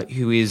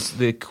 who is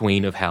the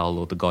queen of Hel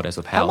or the goddess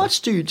of Hel. How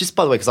much just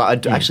by the way, because I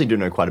actually do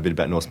know quite a bit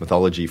about Norse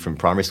mythology from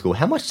primary school,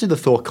 how much do the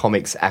Thor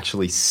comics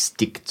actually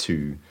stick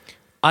to?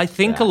 I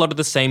think a lot of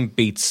the same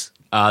beats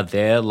are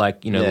there.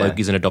 Like, you know, Yeah.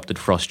 Loki's an adopted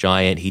frost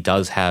giant. He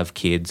does have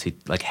kids.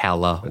 Like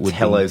Hela.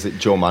 Hela, is it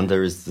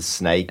Jormungandr is the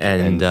snake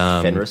and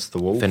Fenris the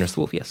wolf? Fenris the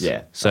wolf, yes.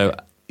 Yeah. So,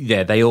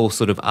 yeah, they all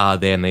sort of are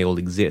there and they all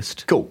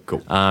exist. Cool.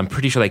 I'm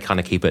pretty sure they kind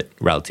of keep it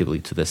relatively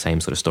to the same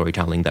sort of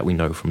storytelling that we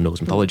know from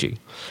Norse mythology.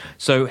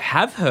 So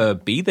have her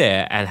be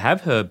there and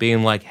have her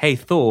being like, hey,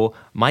 Thor,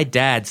 my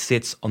dad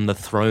sits on the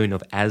throne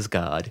of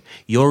Asgard.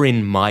 You're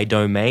in my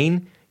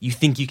domain. You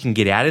think you can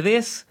get out of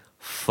this?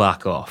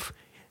 Fuck off.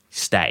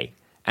 Stay.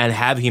 And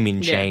have him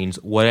in chains,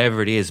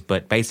 whatever it is,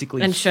 but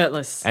basically... And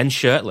shirtless. And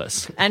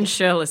shirtless.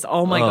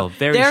 Oh my god.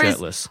 Very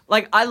shirtless.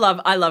 I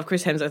love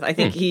Chris Hemsworth. I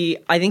think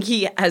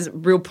he has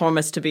real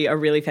promise to be a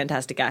really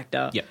fantastic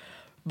actor. Yeah.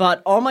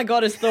 But oh my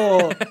god, as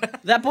Thor,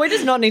 that boy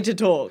does not need to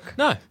talk.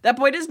 No. That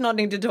boy does not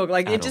need to talk.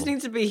 Like it just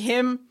needs to be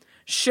him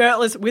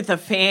shirtless with a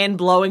fan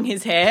blowing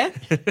his hair.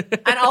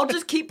 And I'll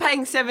just keep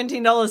paying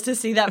 $17 to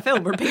see that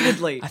film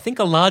repeatedly. I think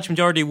a large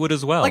majority would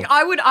as well. Like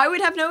I would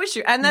have no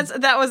issue. And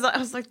I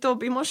was like, Thor,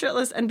 be more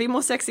shirtless and be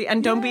more sexy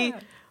and don't be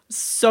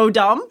so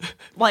dumb.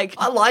 Like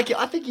I like it.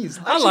 I think he's.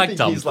 I like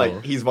dumb he's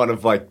Thor. he's one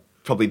of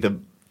probably the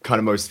kind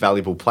of most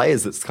valuable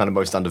players that's kind of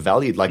most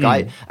undervalued. Like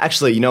I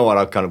actually, you know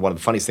what? One of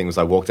the funniest things was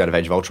I walked out of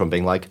Age of Ultron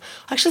being like,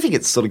 I actually think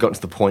it's sort of gotten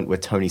to the point where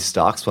Tony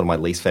Stark's one of my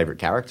least favorite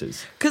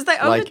characters. because they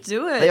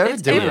overdo it. They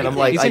It's overdo it, and I'm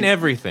like, He's in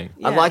everything.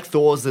 I like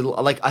Thor's little.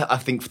 I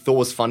think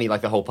Thor's funny.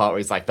 Like the whole part where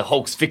he's like, the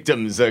Hulk's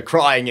victims are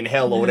crying in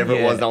hell or whatever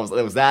it was. And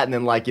there was that, and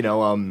then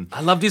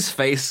I loved his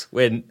face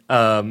when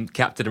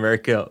Captain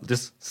America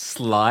just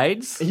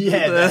slides the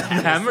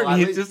hammer.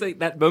 And he's just like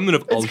that moment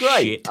of It's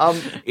great.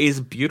 shit is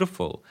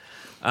beautiful.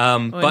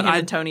 But But him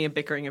and Tony are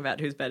bickering about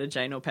who's better,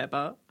 Jane or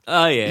Pepper.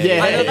 Oh yeah,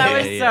 Yeah. I thought that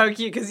was yeah. so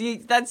cute because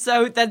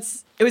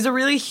it was a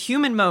really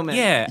human moment.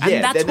 Yeah, and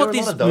Yeah, that's there what are a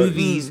this lot of those.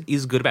 movie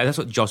is good about. That's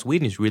what Joss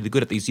Whedon is really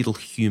good at, these little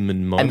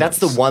human moments. and that's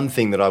the one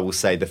thing that I will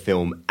say the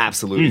film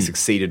absolutely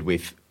succeeded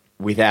with,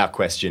 without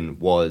question,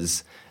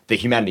 was the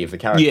humanity of the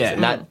characters. Yeah.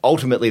 And that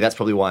ultimately, that's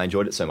probably why I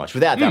enjoyed it so much.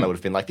 Without that, I would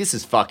have been like, this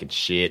is fucking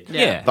shit.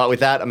 Yeah. But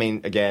with that, I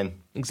mean, again,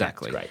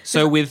 Exactly. it's great.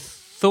 So with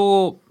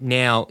Thor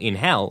now in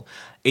hell,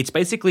 it's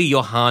basically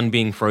your Han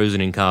being frozen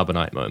in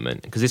carbonite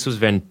moment, because this was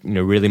then, you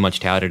know, really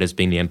much touted as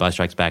being the Empire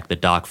Strikes Back, the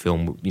dark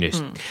film. You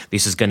know,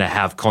 this is going to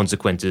have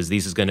consequences.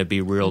 This is going to be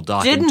real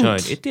dark in tone.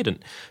 It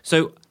didn't.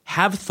 So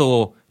have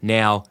Thor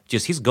now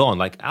just he's gone.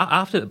 Like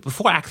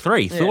before Act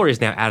 3, Thor is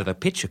now out of the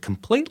picture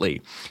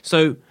completely.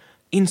 So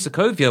in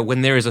Sokovia,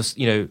 when there is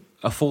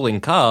a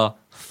falling car,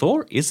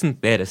 Thor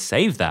isn't there to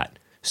save that.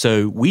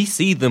 So we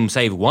see them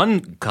save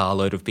one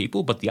carload of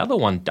people, but the other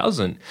one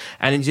doesn't.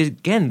 And it's just,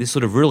 again, this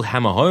sort of real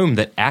hammer home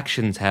that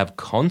actions have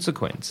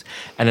consequence,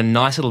 and a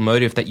nice little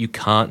motive that you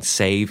can't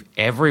save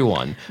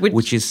everyone,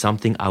 which is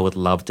something I would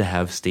love to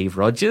have Steve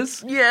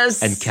Rogers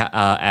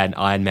and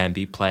Iron Man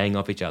be playing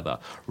off each other.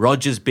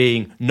 Rogers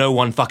being, no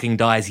one fucking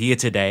dies here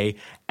today,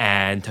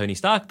 and Tony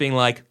Stark being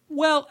like,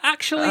 well,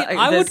 actually,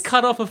 I would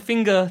cut off a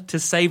finger to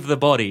save the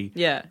body.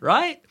 Yeah.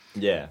 Right?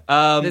 Yeah.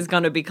 There's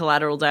going to be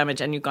collateral damage,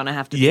 and you're going to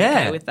have to be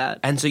okay with that.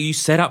 And so you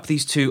set up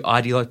these two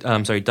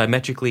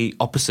diametrically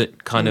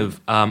opposite kind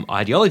of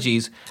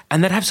ideologies,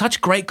 and that have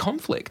such great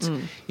conflict.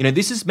 You know,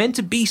 this is meant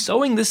to be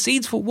sowing the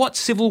seeds for what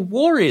civil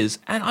war is,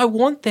 and I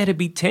want there to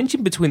be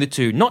tension between the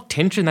two, not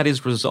tension that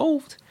is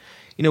resolved.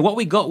 You know, what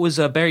we got was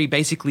a very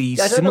basically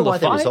I don't know similar why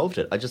they fight. resolved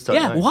it. I just don't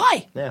know. Yeah,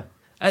 why? Yeah.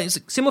 It's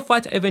a similar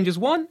fight to Avengers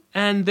 1,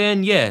 and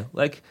then,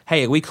 like,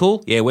 hey, are we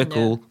cool? Yeah, we're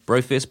cool.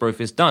 Bro fist,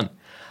 done.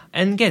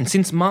 And again,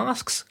 since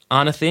masks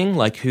aren't a thing,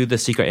 like who the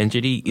secret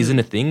entity isn't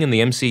a thing in the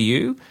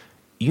MCU,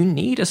 you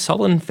need a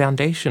solid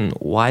foundation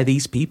why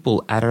these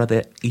people are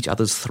at each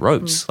other's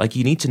throats. Like,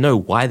 you need to know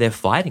why they're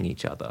fighting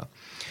each other.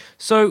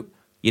 So,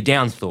 you're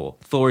down Thor.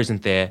 Thor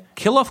isn't there.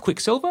 Kill off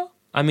Quicksilver?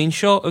 I mean,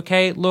 sure,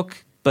 okay,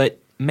 look, but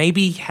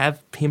maybe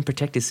have him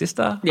protect his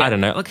sister? Yeah. I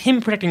don't know. Like,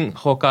 him protecting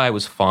Hawkeye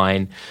was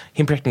fine.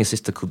 Him protecting his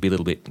sister could be a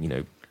little bit, I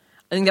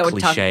think that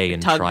would cliche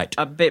and tug trite.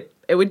 a bit.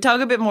 It would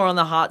tug a bit more on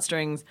the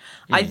heartstrings.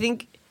 I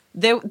think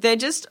they're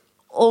just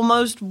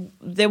almost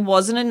there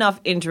wasn't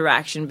enough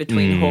interaction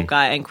between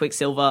Hawkeye and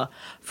Quicksilver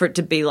for it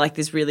to be like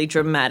this really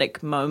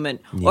dramatic moment,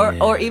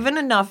 or even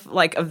enough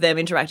like of them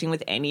interacting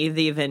with any of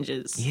the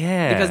Avengers.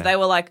 Yeah, because they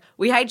were like,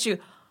 "We hate you."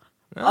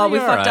 Oh, we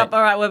you're fucked all up.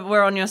 All right,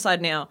 we're on your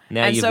side now.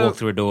 Now and you've so, walked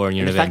through a door and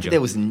you're The an fact Avenger. that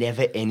there was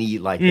never any,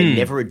 like, they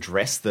never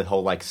addressed the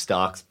whole, like,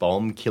 Stark's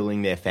bomb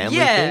killing their family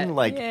Yeah. thing.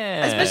 Like,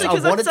 Yeah. Especially I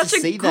 'cause that's wanted to such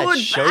a see that good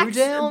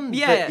showdown,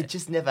 yeah. but it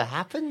just never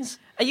happens.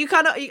 I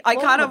kind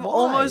of Why?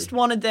 almost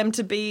wanted them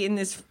to be in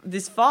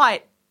this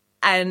fight.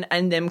 And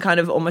them kind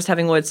of almost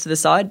having words to the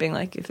side, being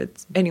like, if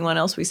it's anyone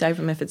else, we save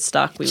him. If it's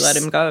Stark, we let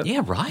him go.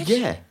 Yeah, right?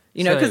 Yeah.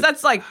 You know, So- because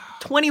that's like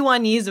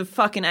 21 years of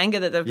fucking anger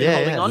that they've been Yeah,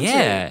 holding yeah. on to.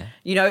 Yeah.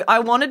 You know, I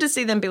wanted to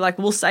see them be like,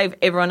 we'll save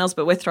everyone else,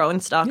 but we're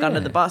throwing Stark under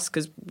the bus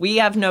because we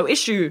have no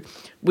issue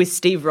with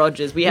Steve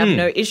Rogers. We have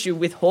no issue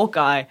with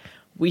Hawkeye.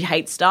 We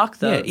hate Stark,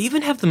 though. Yeah,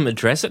 even have them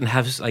address it and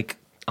have, like,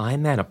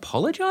 Iron Man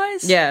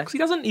apologize? Yeah. Because he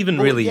doesn't even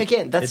Well, really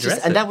again, that's address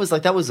just, and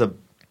it. that was a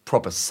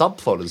proper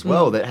subplot as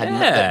well that Yeah.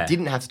 that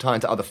didn't have to tie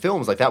into other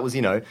films. Like that was,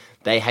 you know,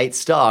 they hate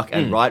Stark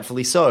and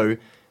rightfully so.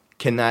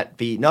 Can that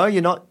be? No,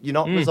 you're not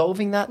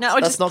resolving that. No,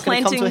 or that's just not going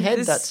to come to a planting head.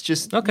 this- That's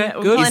just Okay, Yeah,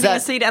 we're good. planting that- a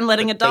seed and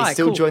letting it die. They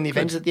still Cool. join the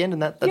Avengers at the end,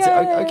 and that's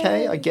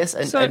okay, I guess.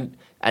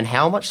 And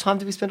how much time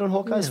do we spend on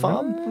Hawkeye's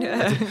farm?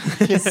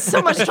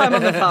 So much time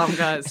on the farm,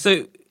 guys.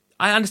 So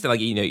I understand, like,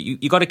 you know,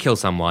 you got to kill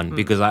someone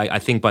because I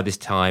think by this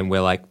time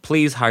we're like,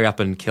 please hurry up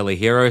and kill a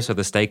hero so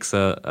the stakes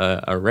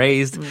are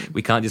raised.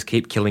 We can't just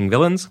keep killing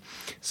villains.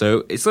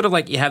 So it's sort of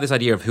like you have this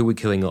idea of who we're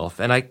killing off.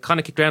 And I kind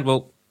of kicked around,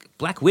 well,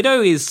 Black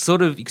Widow is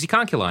sort of, because you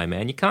can't kill Iron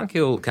Man, you can't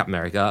kill Captain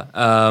America,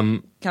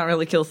 Can't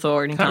really kill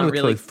Thor, and you can't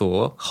really kill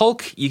Thor.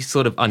 Hulk, you're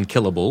sort of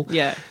unkillable.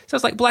 Yeah. So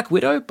it's like Black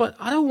Widow, but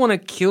I don't want to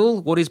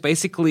kill what is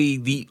basically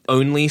the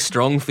only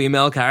strong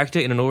female character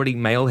in an already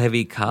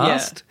male-heavy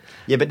cast.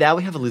 Yeah, but now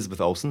we have Elizabeth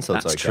Olsen, so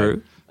That's it's okay.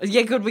 true.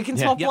 Yeah, good. We can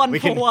swap yeah, one We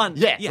for can, one.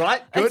 Yeah, Yeah.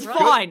 right. Good. It's good.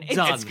 fine. It's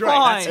Done. great.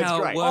 fine. That's how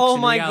it great. works. Oh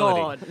in my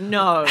reality. god,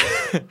 no.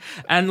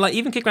 And like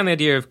even kick around the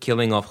idea of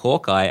killing off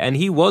Hawkeye, and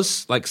he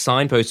was like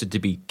signposted to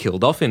be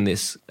killed off in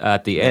this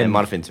at the Yeah, it end.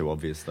 might have been too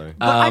obvious though.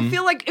 But I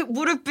feel like it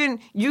would have been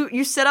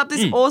you set up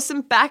this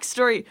awesome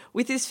backstory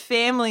with his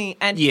family,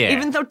 and Yeah.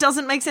 even though it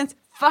doesn't make sense,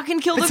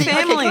 fucking kill But the see, okay,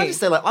 family. can I just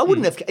say, like, I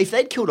wouldn't have if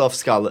they'd killed off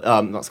Scarlet,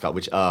 not Scarlet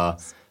Witch,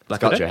 Scarlett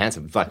Widow?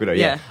 Johansson, Black Widow.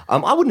 Yeah. Yeah,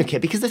 I wouldn't have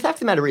cared because the fact of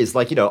the matter is,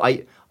 like, you know,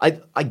 I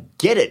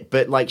get it,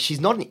 but like, she's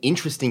not an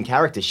interesting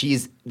character. She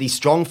is the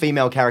strong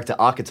female character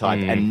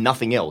archetype and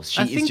nothing else. She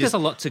I is think just. there's a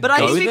lot to but go I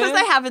think because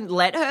there. they haven't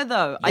let her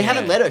though. They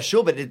haven't let her,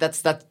 sure, but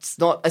that's not.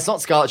 It's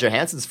not Scarlett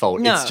Johansson's fault.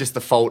 No. It's just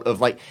the fault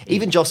of like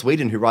even Joss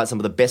Whedon, who writes some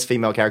of the best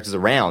female characters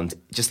around.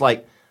 Just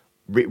like,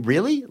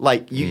 really,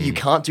 like you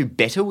can't do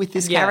better with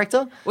this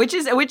character. which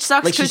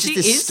sucks Like because she's she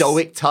just this is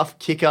stoic, tough,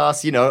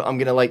 kick-ass. You know, I'm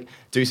gonna like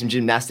do some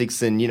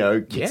gymnastics and you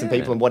know kick some Yeah.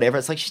 people and whatever.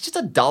 It's like she's just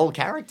a dull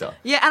character.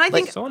 Yeah, and I Like,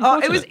 think so it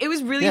unfortunate.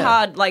 was really Yeah.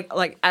 hard.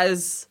 Like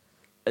as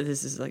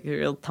this is like a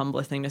real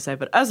Tumblr thing to say,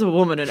 but as a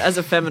woman and as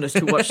a feminist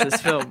who watched this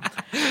film,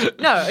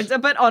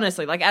 but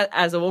honestly, like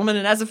as a woman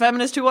and as a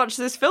feminist who watched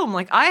this film,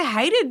 like I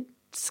hated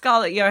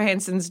Scarlett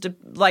Johansson's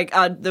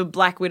the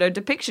Black Widow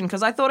depiction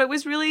because I thought it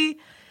was really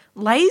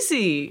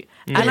lazy.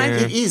 And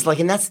It is like,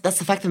 and that's the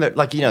fact that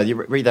like you know you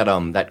read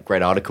that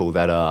great article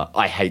that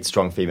I hate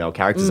strong female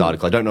characters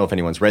article. I don't know if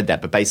anyone's read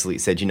that, but basically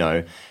it said you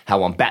know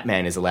how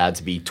Batman is allowed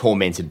to be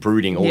tormented,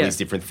 brooding, all Yeah. these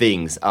different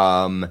things.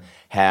 How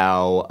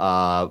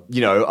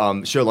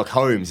Sherlock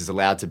Holmes is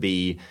allowed to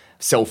be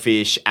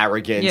selfish,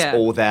 arrogant, Yeah.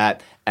 all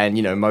that, and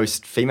you know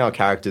most female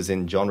characters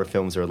in genre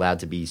films are allowed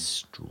to be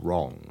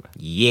strong.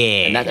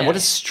 Yeah. And what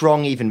does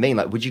strong even mean?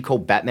 Like, would you call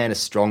Batman a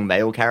strong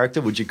male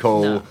character? Would you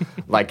call,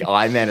 like,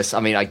 Iron Man I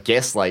mean, I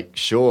guess, like,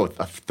 sure,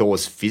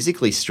 Thor's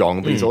physically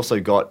strong, but he's also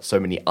got so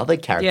many other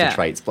character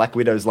traits. Black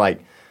Widow's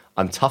like,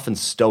 I'm tough and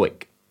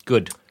stoic.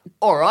 Good.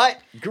 All right,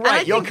 And I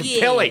great, you're think-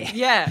 compelling.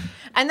 Yeah,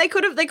 and they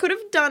could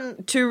have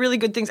done two really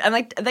good things, and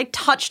they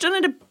touched on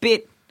it a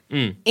bit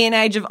in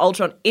Age of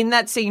Ultron in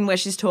that scene where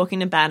she's talking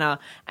to Banner,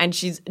 and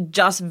she's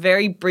just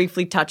very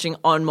briefly touching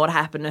on what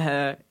happened to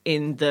her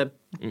in the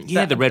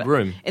the Red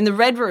Room. in the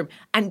Red Room,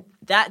 and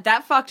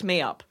that fucked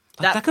me up.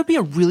 That could be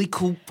a really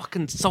cool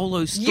fucking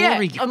solo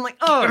story. Yeah, I'm like,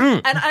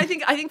 oh, and I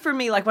think for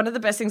me, like one of the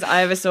best things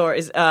I ever saw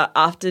is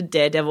after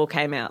Daredevil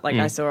came out. Like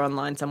I saw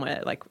online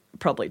somewhere, like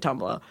probably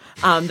Tumblr,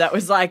 that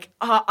was like,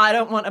 I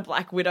don't want a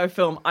Black Widow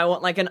film. I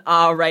want like an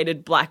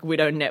R-rated Black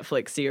Widow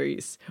Netflix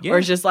series, where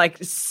it's just like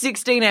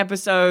 16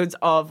 episodes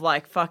of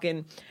like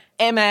fucking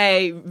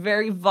MA,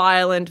 very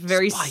violent,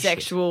 very Spy shit.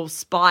 sexual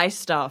spy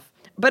stuff.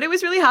 But it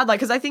was really hard, like,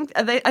 because I think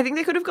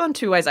they could have gone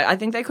two ways. I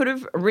think they could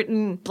have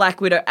written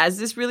Black Widow as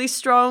this really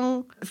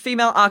strong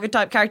female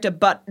archetype character,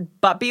 but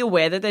be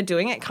aware that they're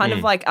doing it. Kind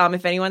of like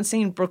if anyone's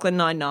seen Brooklyn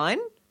Nine-Nine,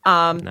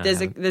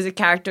 there's a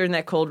character in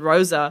there called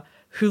Rosa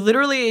who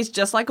literally is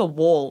just like a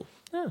wall.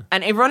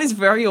 And everyone is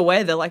very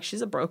aware. They're like,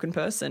 she's a broken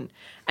person.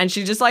 And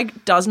she just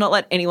like does not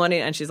let anyone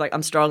in. And she's like,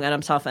 I'm strong and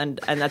I'm tough and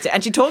that's it.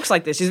 And she talks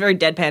like this. She's very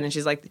deadpan and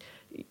she's like,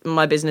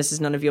 my business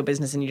is none of your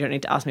business and you don't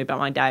need to ask me about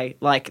my day.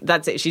 Like,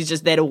 that's it. She's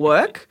just there to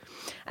work.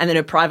 And then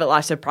her private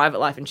life's her private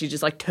life. And she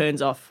just like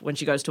turns off when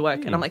she goes to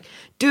work. And I'm like,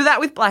 do that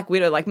with Black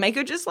Widow. Like, make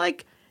her just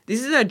like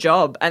this is her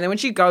job. And then when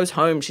she goes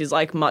home, she's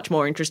like much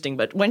more interesting.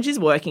 But when she's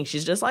working,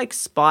 she's just like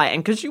spy.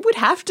 And because she would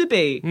have to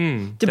be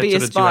to be a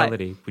sort of spy.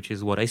 duality, which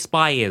is what a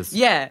spy is.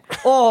 Yeah.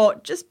 Or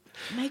just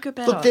make her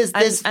better. Look, there's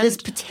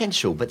And-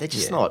 potential, but they're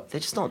just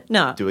not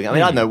No. doing it. I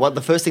mean, I don't know. One of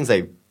the first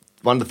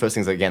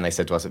things again they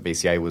said to us at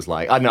VCA was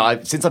like, I don't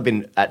know, since I've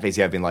been at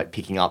VCA, I've been like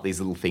picking up these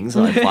little things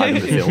that I find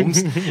in the films,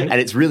 and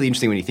it's really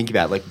interesting when you think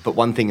about it. Like, but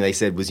one thing they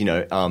said was,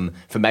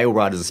 for male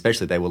writers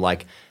especially, they were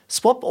like,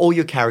 swap all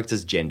your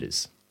characters'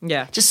 genders.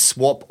 Yeah. Just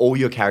swap all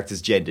your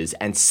characters' genders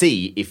and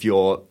see if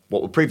your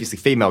what were previously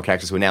female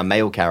characters who are now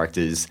male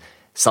characters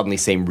suddenly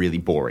seem really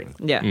boring.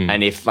 Yeah.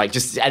 And if like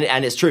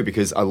and it's true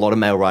because a lot of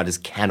male writers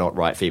cannot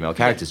write female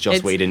characters. Joss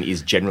It's- Whedon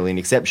is generally an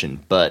exception,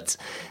 but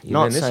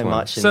not in this so one.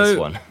 much in So, this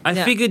one. I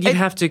Yeah. figured you'd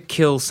have to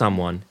kill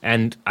someone,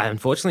 and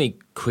unfortunately,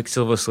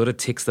 Quicksilver sort of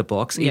ticks the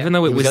box, Yeah. even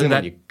though it It was the wasn't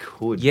only that.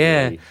 one you could,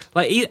 yeah,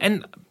 really.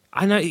 and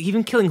I know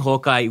even killing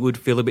Hawkeye would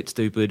feel a bit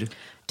stupid.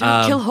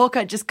 Don't kill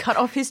Hawkeye. Just cut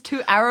off his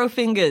 2 arrow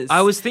fingers.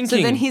 I was thinking,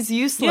 So then he's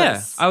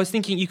useless. Yeah, I was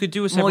thinking you could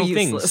do more several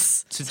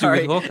useless. things to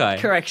Sorry. do with Hawkeye.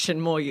 Correction,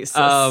 more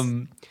useless.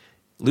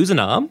 Lose an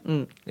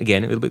arm.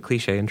 Again, a little bit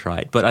cliche and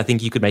trite, but I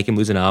think you could make him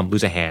lose an arm,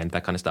 lose a hand,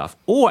 that kind of stuff.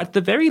 Or at the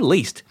very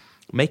least,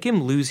 make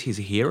him lose his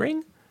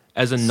hearing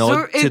as a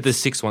nod to the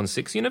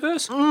 616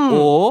 universe,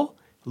 or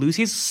lose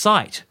his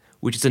sight,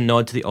 which is a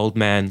nod to the Old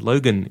Man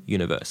Logan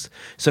universe.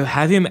 So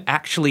have him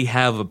actually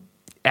have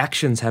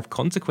actions have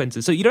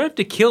consequences. So you don't have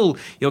to kill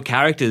your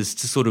characters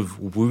to sort of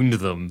wound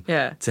them.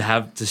 Yeah.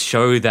 To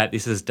show that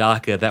this is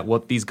darker, that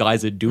what these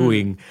guys are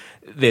doing,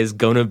 there's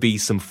gonna be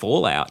some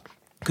fallout.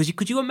 Because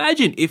could you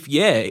imagine if,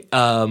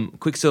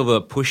 Quicksilver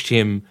pushed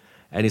him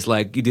and he's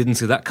like, you didn't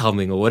see that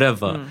coming or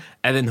whatever.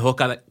 And then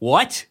Hawkeye like,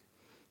 what?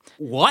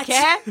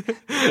 Yeah.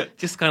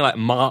 Just kind of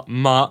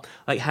like,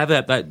 like have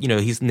that,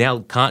 he's now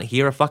can't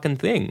hear a fucking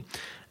thing.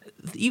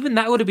 Even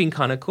that would have been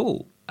kind of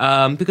cool.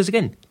 Because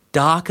again,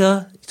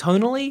 darker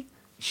tonally,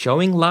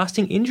 showing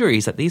lasting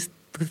injuries that these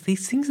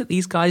things that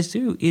these guys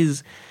do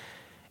is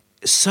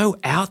so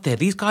out there.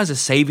 These guys are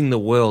saving the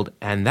world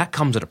and that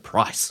comes at a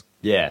price.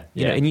 Yeah,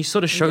 You know, and you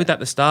sort of showed that at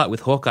the start with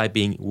Hawkeye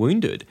being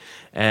wounded,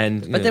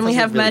 and But then we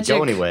have really magic.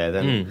 go anywhere.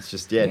 Then it's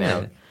just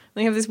now.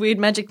 They have this weird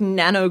magic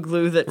nano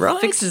glue that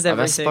fixes I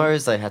everything.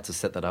 suppose they had to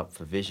set that up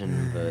for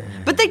Vision, but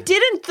But they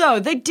didn't though.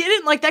 They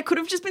didn't. Like that could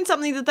have just been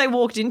something that they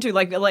walked into.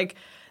 Like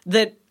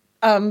that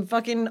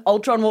fucking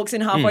Ultron walks in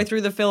halfway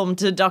through the film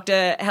to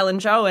Dr. Helen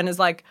Cho and is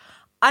like,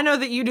 I know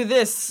that you do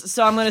this,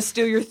 so I'm going to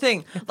steal your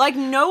thing. Like,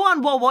 no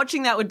one while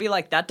watching that would be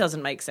like, that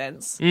doesn't make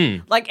sense.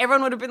 Like,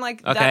 everyone would have been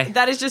like, Okay.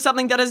 that is just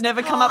something that has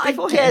never come up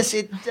before. I guess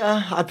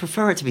I'd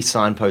prefer it to be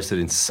signposted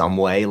in some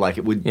way. Like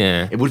it would,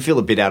 Yeah. it would feel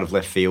a bit out of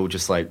left field,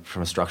 just like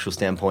from a structural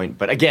standpoint.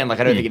 But again,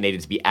 like I don't think it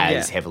needed to be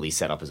as Yeah. heavily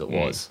set up as it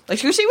was. Like,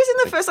 she was in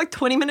the first,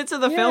 20 minutes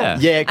of the film.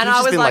 Yeah, it could and have I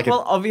just was been like, like a-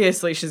 well,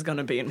 obviously she's going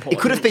to be important. It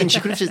could have been. She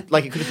could have just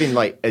like it could have been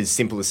like as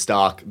simple as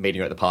Stark meeting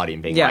her at the party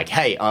and being Yeah. like,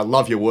 "Hey, I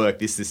love your work.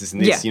 This,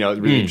 and this. Yeah. You know,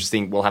 really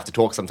interesting. We'll have to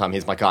talk sometime.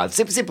 Here's my card."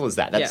 Simple as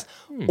that. That's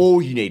Yeah.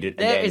 all you needed.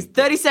 And There then, is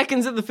 30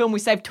 seconds of the film. We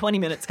saved 20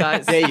 minutes,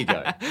 guys. There you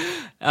go.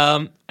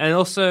 And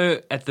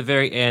also at the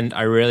very end,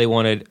 I really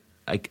wanted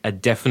a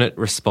definite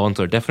response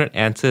or a definite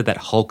answer that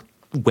Hulk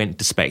went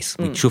to space.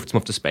 We chuffed him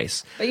off to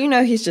space. But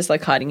he's just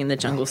like hiding in the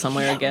jungle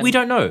somewhere again. We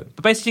don't know.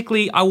 But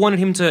basically, I wanted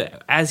him to,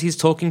 as he's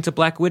talking to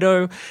Black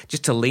Widow,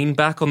 just to lean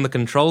back on the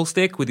control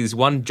stick with his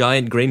one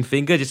giant green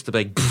finger just to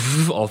like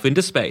off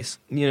into space.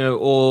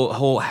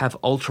 Or have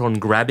Ultron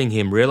grabbing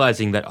him,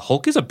 realizing that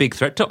Hulk is a big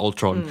threat to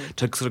Ultron,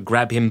 to sort of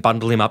grab him,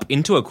 bundle him up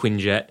into a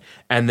Quinjet,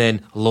 and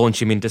then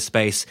launch him into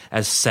space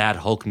as sad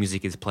Hulk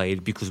music is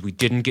played because we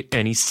didn't get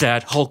any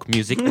sad Hulk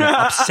music and it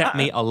upset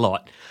me a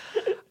lot.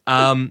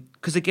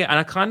 Because again, and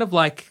I kind of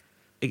like,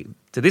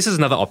 so this is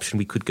another option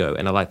we could go,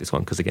 and I like this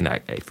one because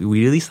again, if we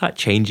really start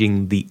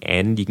changing the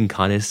end, you can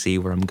kind of see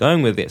where I'm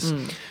going with this.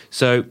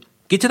 So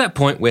get to that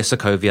point where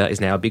Sokovia is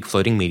now a big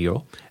floating meteor,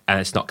 and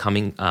it's not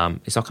coming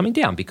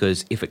down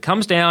because if it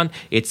comes down,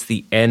 it's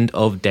the end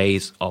of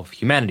days of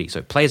humanity. So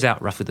it plays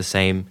out roughly the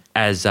same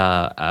as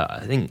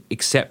I think,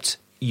 except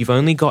you've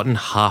only gotten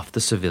half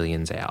the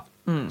civilians out.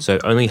 So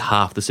only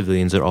half the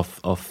civilians are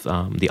off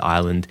the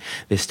island.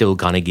 They're still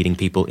kind of getting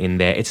people in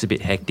there. It's a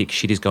bit hectic.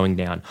 Shit is going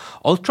down.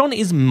 Ultron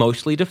is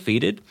mostly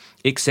defeated,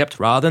 except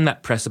rather than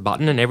that press a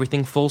button and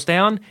everything falls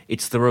down,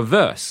 it's the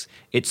reverse.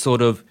 It's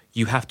sort of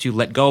you have to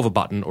let go of a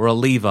button or a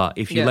lever.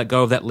 If you let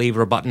go of that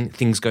lever or button,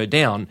 things go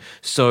down.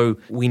 So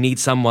we need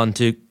someone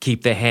to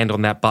keep their hand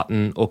on that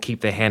button or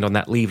keep their hand on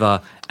that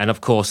lever. And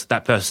of course,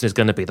 that person is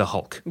going to be the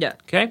Hulk. Yeah.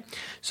 Okay?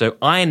 So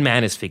Iron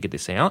Man has figured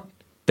this out.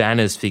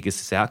 Banners figures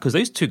this out because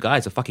those two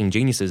guys are fucking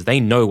geniuses. They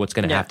know what's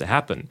going to have to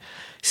happen.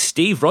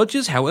 Steve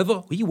Rogers,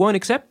 however, he won't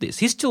accept this.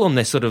 He's still on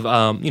this sort of,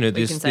 We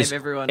can save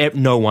everyone.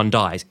 No one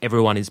dies.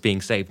 Everyone is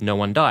being saved. No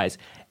one dies.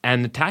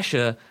 And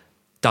Natasha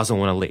doesn't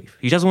want to leave.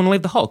 He doesn't want to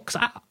leave the Hulk.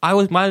 Because I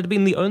might have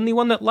been the only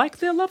one that liked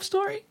their love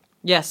story.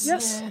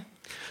 Yes.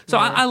 So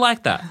I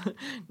like that.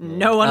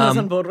 No one was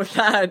on board with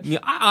that. Yeah,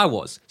 I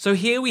was. So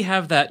here we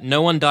have that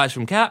no one dies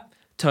from Cap.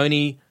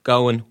 Tony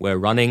going, we're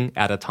running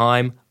out of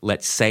time.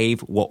 Let's save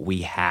what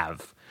we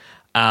have.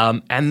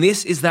 And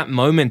this is that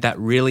moment that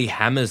really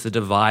hammers the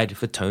divide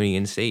for Tony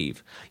and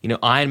Steve. You know,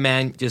 Iron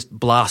Man just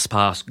blasts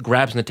past,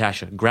 grabs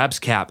Natasha, grabs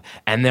Cap,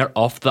 and they're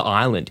off the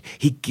island.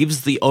 He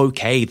gives the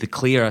okay, the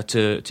clear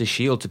to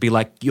S.H.I.E.L.D. to be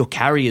like, your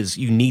carriers,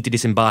 you need to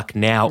disembark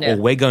now or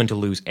we're going to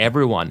lose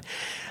everyone.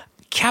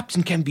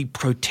 Captain can be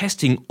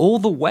protesting all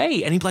the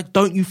way, and he'd be like,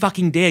 don't you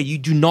fucking dare. You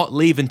do not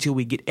leave until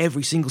we get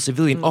every single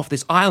civilian off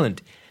this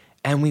island.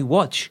 And we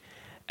watch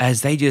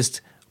as they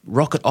just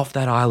rocket off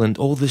that island,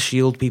 all the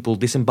S.H.I.E.L.D. people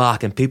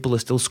disembark and people are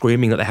still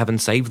screaming that they haven't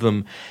saved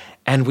them.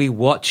 And we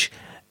watch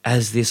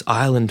as this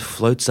island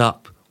floats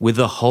up with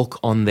the Hulk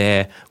on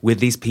there, with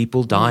these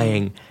people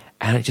dying,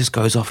 and it just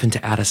goes off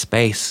into outer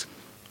space.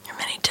 And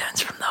then he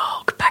turns from the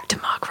Hulk back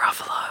to Mark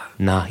Ruffalo.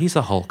 Nah, he's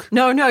a Hulk.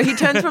 No, he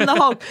turns from the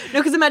Hulk. No,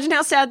 because imagine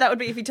how sad that would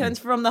be if he turns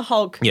from the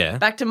Hulk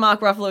back to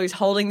Mark Ruffalo, who's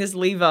holding this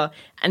lever,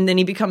 and then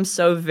he becomes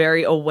so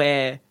very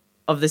aware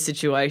of the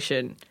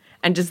situation.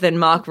 And just then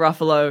Mark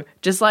Ruffalo,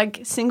 just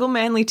like single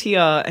manly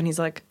tear, and he's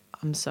like,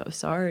 I'm so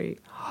sorry.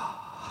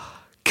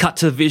 Cut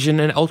to Vision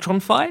and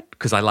Ultron fight,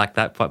 because I like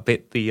that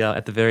bit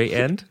at the very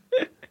end.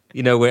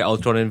 You know, where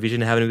Ultron and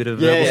Vision are having a bit of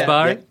verbal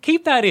sparring. Yeah.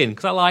 Keep that in,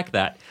 because I like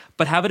that.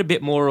 But have it a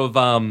bit more of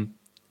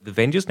the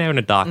Avengers now in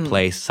a dark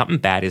place, something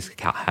bad is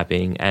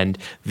happening, and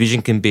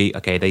Vision can be,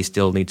 okay, they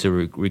still need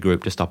to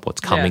regroup to stop what's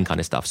coming kind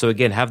of stuff. So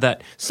again, have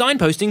that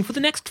signposting for the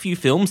next few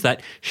films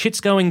that shit's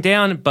going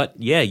down, but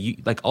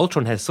like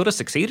Ultron has sort of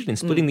succeeded in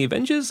splitting the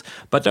Avengers,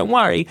 but don't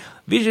worry,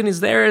 Vision is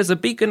there as a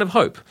beacon of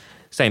hope.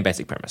 Same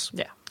basic premise.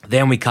 Yeah.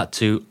 Then we cut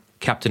to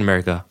Captain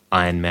America,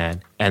 Iron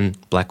Man, and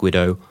Black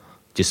Widow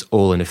just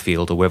all in a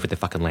field or wherever they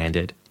fucking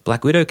landed.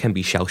 Black Widow can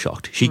be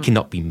shell-shocked. She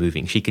cannot be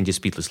moving. She can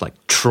just be just like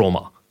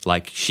trauma.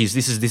 Like this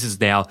is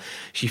now,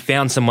 she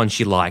found someone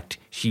she liked.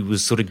 She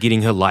was sort of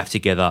getting her life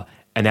together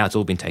and now it's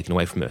all been taken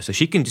away from her. So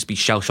she can just be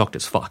shell-shocked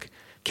as fuck.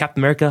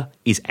 Captain America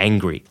is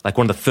angry. Like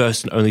one of the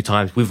first and only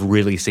times we've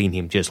really seen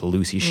him just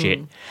lose his shit.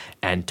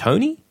 And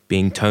Tony,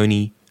 being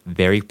Tony,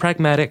 very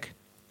pragmatic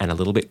and a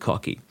little bit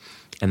cocky.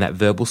 And that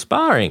verbal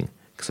sparring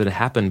sort of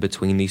happened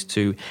between these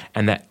two,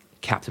 and that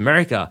Captain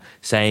America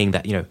saying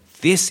that, you know,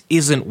 this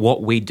isn't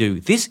what we do.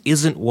 This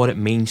isn't what it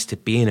means to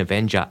be an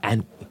Avenger.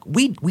 And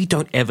we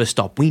don't ever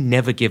stop. We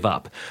never give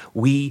up.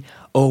 We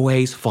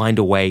always find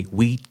a way.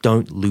 We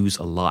don't lose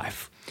a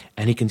life.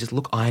 And he can just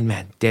look Iron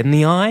Man dead in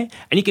the eye,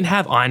 and you can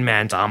have Iron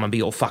Man's armor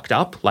be all fucked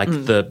up, like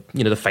the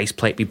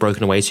faceplate be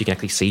broken away so you can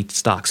actually see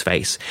Stark's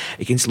face.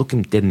 You can just look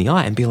him dead in the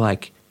eye and be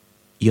like,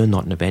 you're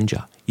not an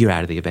Avenger. You're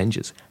out of the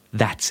Avengers.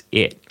 That's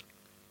it.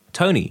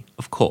 Tony,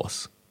 of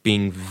course,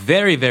 being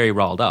very, very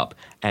riled up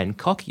and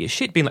cocky as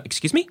shit, being like,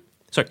 excuse me?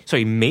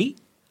 Sorry, me?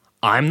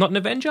 I'm not an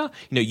Avenger?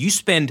 You know, you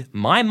spend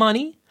my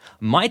money,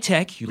 my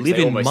tech, you live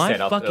in my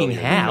fucking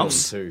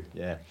house.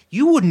 Yeah.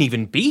 You wouldn't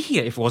even be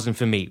here if it wasn't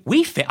for me.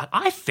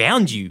 I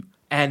found you.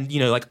 And, you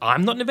know, like,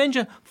 I'm not an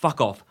Avenger? Fuck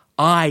off.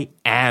 I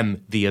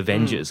am the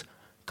Avengers.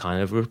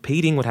 Kind of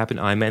repeating what happened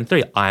in Iron Man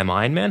 3. I am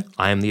Iron Man.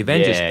 I am the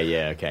Avengers.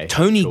 Yeah, okay.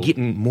 Tony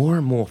getting more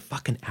and more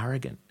fucking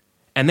arrogant.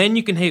 And then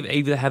you can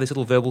either have this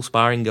little verbal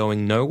sparring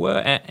going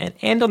nowhere and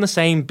end on the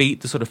same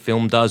beat the sort of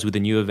film does with the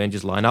new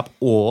Avengers lineup,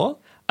 or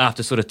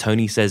after sort of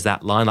Tony says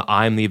that line, like,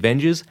 I am the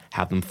Avengers,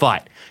 have them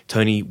fight.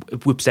 Tony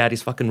whips out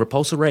his fucking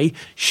repulsor ray,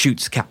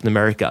 shoots Captain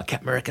America.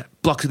 Captain America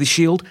blocks with his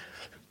shield,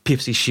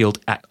 pips his shield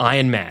at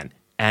Iron Man.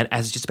 And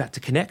as it's just about to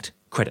connect,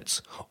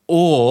 credits.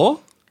 Or,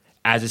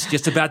 as it's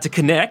just about to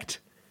connect,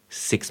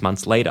 6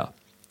 months later,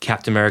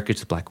 Captain America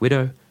to Black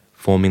Widow,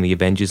 forming the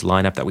Avengers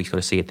lineup that we got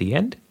to see at the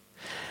end.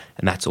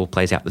 And that's all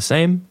plays out the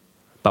same.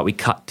 But we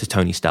cut to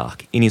Tony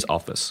Stark in his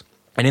office.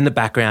 And in the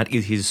background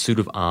is his suit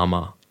of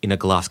armor in a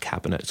glass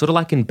cabinet. Sort of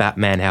like in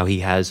Batman, how he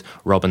has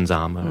Robin's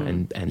armor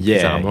and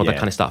his armor, all that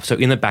kind of stuff. So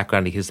in the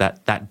background, he has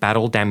that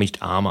battle-damaged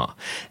armor.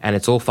 And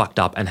it's all fucked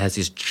up and has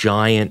this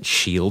giant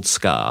shield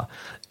scar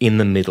in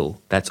the middle.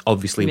 That's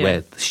obviously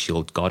where the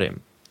shield got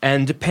him.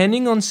 And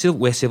depending on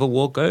where Civil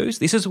War goes,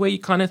 this is where you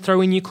kind of throw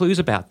in your clues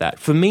about that.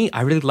 For me,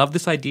 I really love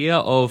this idea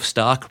of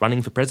Stark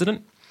running for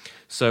president.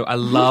 So I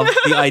love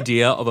the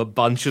idea of a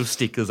bunch of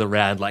stickers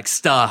around, like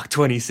Stark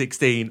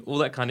 2016, all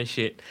that kind of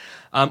shit.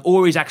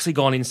 Or he's actually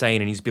gone insane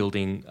and he's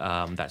building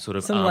that sort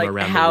of some armor like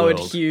around Howard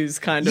the world. Hughes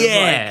kind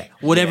of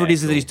whatever it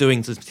is that he's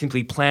doing. So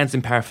simply plans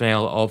and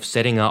paraphernalia of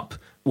setting up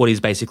what is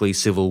basically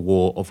Civil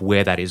War, of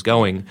where that is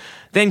going.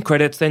 Then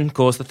credits, then of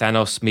course the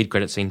Thanos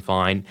mid-credit scene,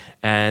 fine.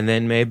 And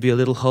then maybe a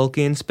little Hulk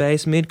in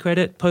space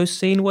mid-credit,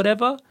 post-scene,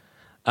 whatever.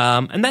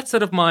 And that's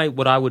sort of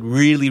what I would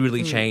really,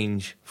 really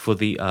change for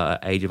the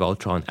Age of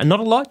Ultron. And not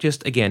a lot,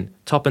 just, again,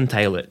 top and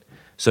tail it.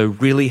 So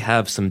really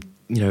have some,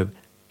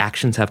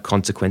 actions have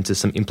consequences,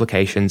 some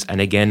implications, and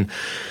again,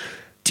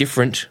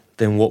 different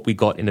than what we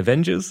got in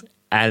Avengers.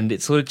 And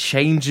it sort of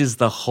changes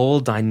the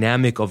whole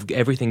dynamic of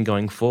everything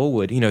going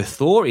forward.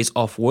 Thor is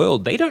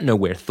off-world. They don't know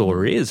where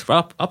Thor is.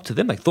 Up to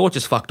them, like, Thor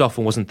just fucked off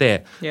and wasn't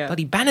there. Yeah.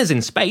 Bloody Banner's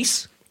in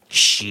space.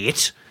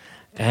 Shit.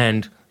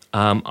 And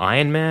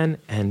Iron Man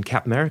and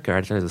Captain America are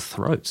at each other's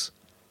throats.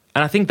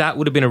 And I think that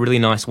would have been a really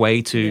nice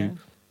way to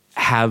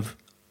have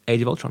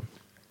Age of Ultron.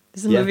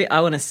 This is a movie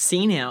I want to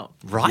see now.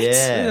 Right? This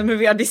is a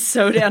movie I'd be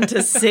so down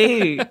to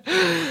see.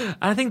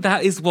 I think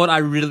that is what I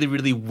really,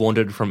 really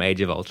wanted from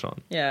Age of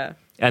Ultron. Yeah.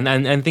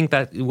 And think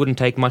that it wouldn't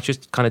take much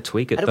just kind of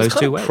tweak it And it those was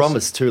kind two of ways.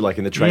 promised too, like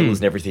in the trailers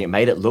and everything. It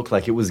made it look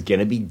like it was going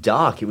to be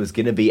dark. It was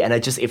going to be, and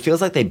it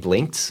feels like they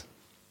blinked.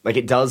 Like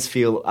it does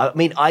feel. I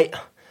mean, I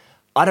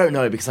don't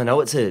know because I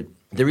know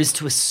there is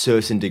to a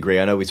certain degree.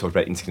 I know we talked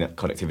about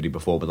interconnectivity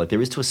before, but like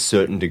there is to a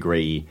certain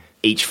degree.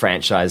 Each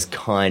franchise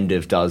kind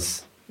of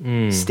does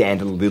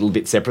stand a little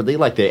bit separately.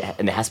 Like there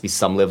has to be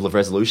some level of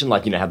resolution.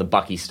 Like how the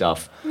Bucky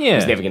stuff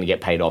was never going to get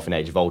paid off in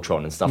Age of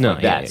Ultron and stuff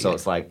like that. So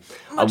it's like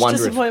I wonder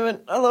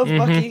disappointment. I love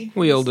Bucky.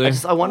 We all do.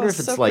 I wonder if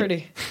so it's like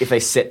pretty. if they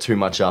set too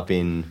much up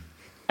in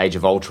Age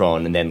of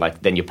Ultron and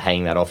then you're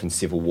paying that off in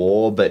Civil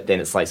War, but then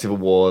it's like Civil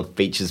War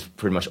features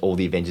pretty much all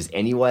the Avengers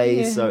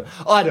anyway. So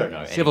I don't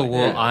know. Civil Anyway,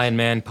 War, yeah. Iron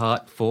Man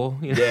Part 4.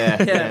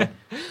 Yeah.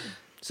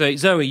 So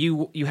Zoe,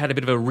 you had a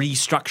bit of a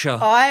restructure.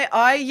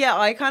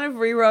 I kind of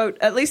rewrote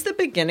at least the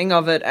beginning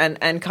of it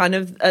and kind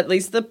of at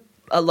least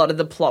a lot of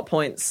the plot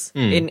points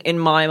in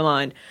my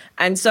mind.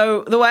 And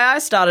so the way I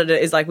started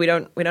it is like we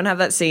don't have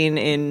that scene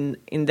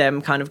in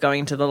them kind of going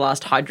into the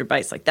last Hydra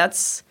base. Like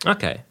this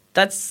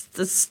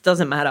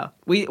doesn't matter.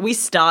 We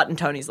start in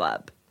Tony's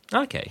lab.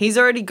 Okay. He's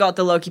already got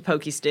the Loki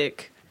Pokey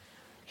stick.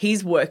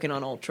 He's working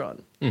on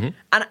Ultron. And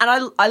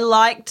I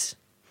liked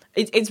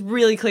it's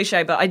really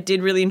cliche, but I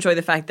did really enjoy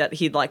the fact that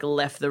he'd like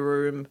left the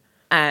room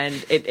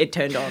and it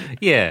turned on.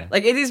 Yeah.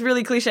 Like it is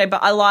really cliche,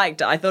 but I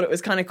liked it. I thought it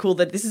was kind of cool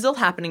that this is all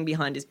happening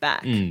behind his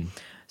back.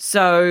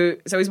 So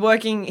he's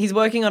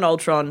working on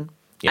Ultron.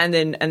 Yep.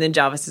 And then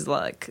Jarvis is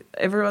like,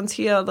 everyone's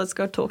here, let's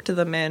go talk to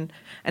them, man.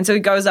 And so he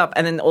goes up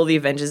and then all the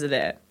Avengers are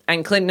there.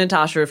 And Clint and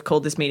Natasha have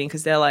called this meeting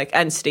because they're like,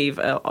 and Steve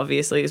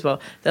obviously as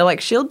well. They're like,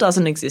 S.H.I.E.L.D.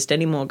 doesn't exist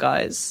anymore,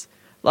 guys.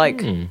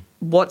 Like,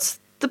 what's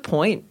the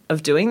point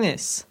of doing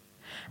this?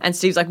 And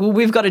Steve's like, well,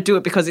 we've got to do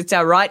it because it's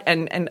our right.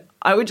 And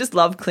I would just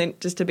love Clint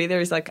just to be there.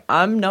 He's like,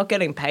 I'm not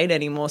getting paid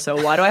anymore, so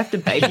why do I have to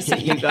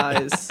babysit you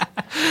guys?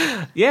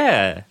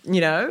 Yeah.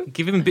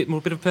 Give him a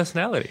bit of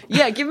personality.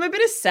 Yeah, give him a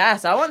bit of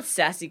sass. I want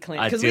sassy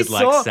Clint. I 'cause did we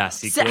like saw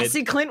sassy Clint.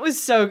 Sassy Clint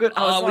was so good.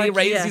 I was When he like,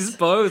 raised yes. his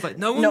bow, it's like,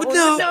 no one No would one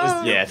know. would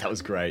know. that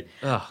was great.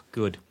 Oh,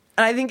 good.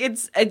 And I think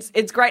it's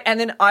great. And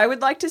then I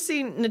would like to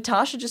see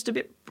Natasha just a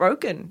bit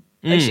broken.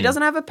 Like she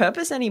doesn't have a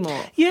purpose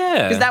anymore.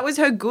 Yeah. Because that was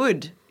her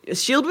good.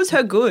 S.H.I.E.L.D. was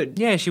her good.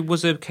 Yeah, she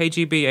was a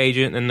KGB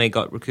agent and they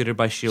got recruited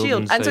by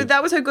S.H.I.E.L.D. And so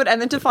that was her good.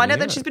 And then to find out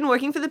that Yeah. she's been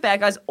working for the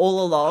bad guys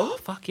all along, Oh,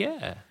 fuck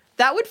yeah.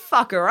 that would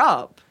fuck her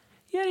up.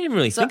 Yeah, I didn't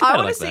really So think about I it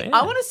want like to see that.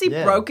 I want to see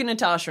Yeah. broken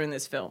Natasha in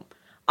this film.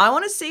 I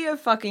want to see her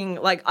fucking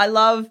like I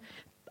loved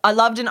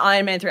in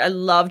Iron Man 3. I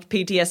loved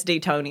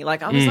PTSD Tony.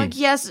 Like I was like,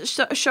 yes,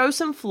 show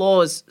some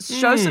flaws,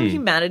 show some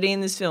humanity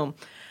in this film.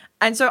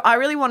 And so I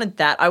really wanted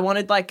that. I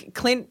wanted like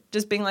Clint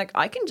just being like,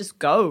 I can just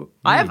go.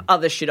 I have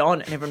other shit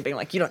on, and everyone being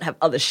like, you don't have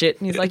other shit.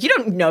 And he's like, you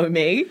don't know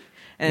me.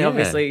 And Yeah.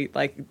 obviously,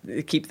 like,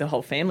 keep the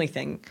whole family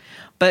thing.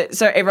 But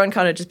so everyone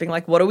kind of just being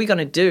like, what are we going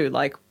to do?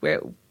 Like,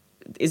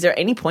 is there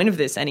any point of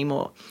this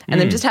anymore?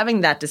 And then just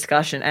having that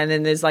discussion. And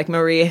then there's like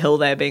Maria Hill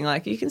there being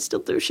like, you can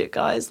still do shit,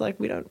 guys. Like,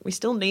 we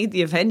still need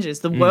the Avengers.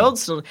 The world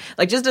still,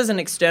 like, just as an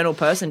external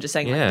person, just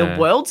saying, like, Yeah. the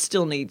world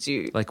still needs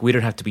you. Like, we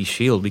don't have to be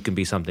S.H.I.E.L.D., we can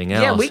be something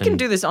else. Yeah, we can and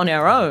do this on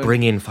our own.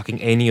 Bring in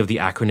fucking any of the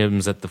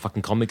acronyms that the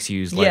fucking comics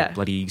use, like Yeah.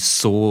 bloody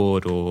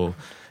sword or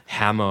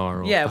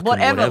hammer or Yeah, fucking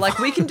whatever. Like,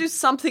 we can do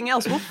something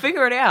else. We'll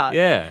figure it out.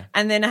 Yeah.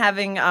 And then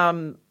having,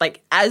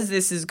 like, as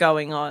this is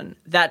going on,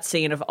 that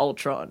scene of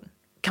Ultron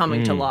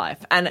coming to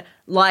life. And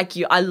like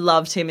you, I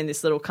loved him in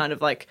this little kind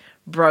of, like,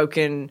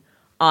 broken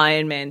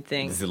Iron Man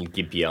thing. This little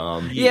gimpy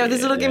arm. Yeah, with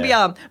this little gimpy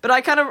arm. But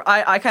I kind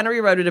of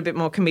rewrote it a bit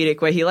more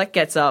comedic, where he, like,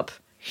 gets up,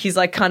 he's,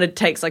 like, kind of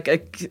takes, like, a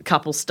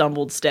couple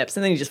stumbled steps,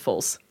 and then he just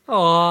falls.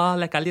 Oh,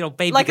 like a little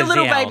baby. Like a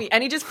little gazelle. baby.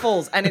 And he just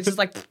falls, and it's just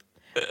like...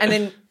 And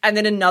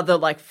then another,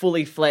 like,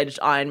 fully fledged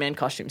Iron Man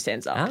costume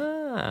stands up.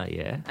 Ah,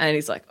 yeah. And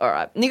he's like, all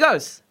right. And he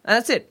goes. And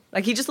that's it.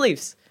 Like, he just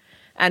leaves.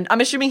 And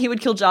I'm assuming he would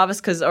kill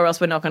Jarvis, or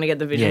else we're not going to get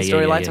the Vision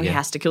storyline, so he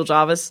has to kill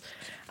Jarvis.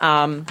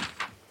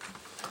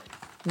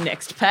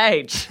 Next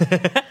page.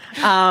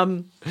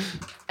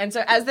 And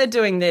so as they're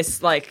doing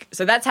this, like,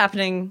 so that's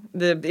happening,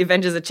 the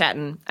Avengers are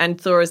chatting, and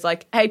Thor is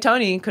like, hey,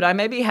 Tony, could I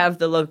maybe have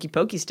the Loki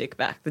Pokey stick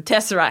back? The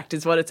Tesseract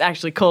is what it's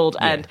actually called,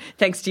 and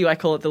thanks to you, I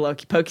call it the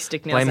Loki Pokey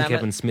stick now. Blame Sam.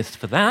 Kevin Smith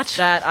for that.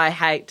 That I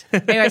hate.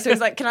 Anyway, so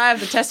he's like, can I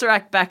have the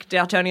Tesseract back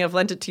now, Tony? I've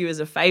lent it to you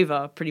as a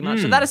favour, pretty much.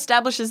 So that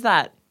establishes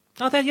that.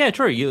 Oh, yeah,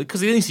 true.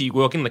 Because at least you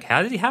walk in, like,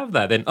 how did he have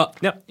that? Then,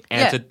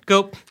 answered,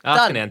 go. Asked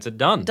Done. and answered,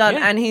 done. Done.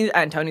 Yeah.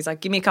 And Tony's like,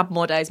 give me a couple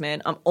more days,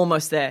 man. I'm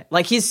almost there.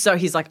 Like, he's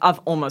like, I've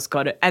almost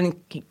got it. And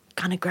he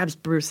kind of grabs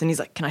Bruce and he's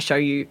like, can I show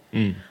you?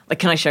 Like,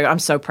 can I show you? I'm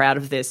so proud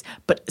of this,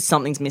 but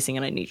something's missing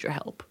and I need your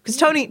help. Because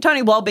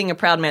Tony, while being a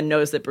proud man,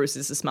 knows that Bruce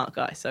is a smart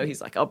guy. So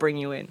he's like, I'll bring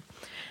you in.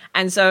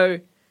 And so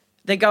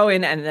they go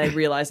in and they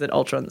realize that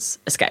Ultron's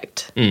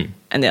escaped. And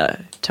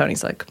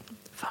Tony's like,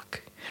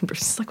 fuck. And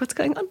Bruce is like, what's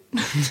going on?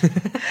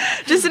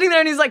 Just sitting there,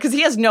 and he's like, because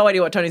he has no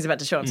idea what Tony's about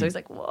to show him. So he's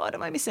like, what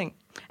am I missing?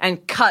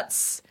 And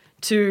cuts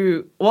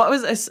to what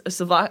was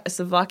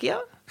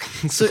Slovakia?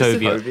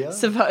 Sokovia.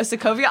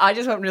 Sokovia. I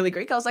just went really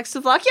Greek. I was like,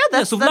 Slovakia?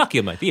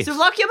 Slovakia, mate. Yes.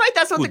 Slovakia, mate.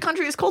 That's what the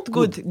country is called.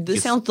 Good. This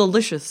Yes. sounds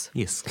delicious.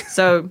 Yes.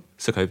 So,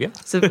 Sokovia.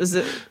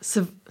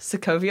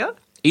 Sokovia?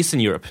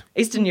 Eastern Europe.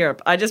 Eastern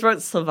Europe. I just wrote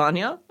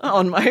Slovenia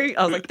on my.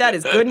 I was like, that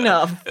is good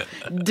enough.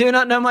 Do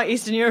not know my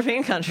Eastern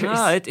European countries.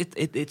 Ah,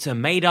 it's a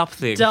made-up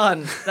thing.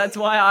 Done. That's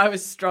why I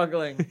was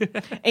struggling.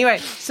 Anyway,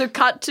 so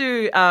cut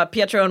to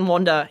Pietro and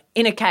Wanda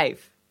in a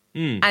cave.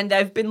 And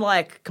they've been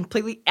like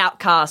completely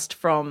outcast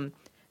from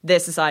their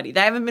society.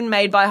 They haven't been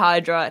made by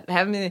Hydra.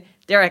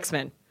 They're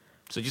X-Men.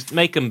 So just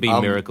make them be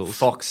miracles.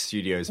 Fox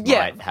Studios Yeah.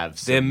 might have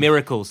some They're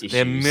miracles. issues.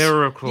 They're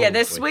miracles. Yeah,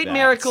 they're sweet that.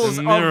 miracles,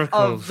 The of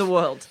miracles. the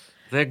world.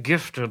 They're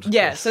gifted.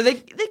 Yeah, so they're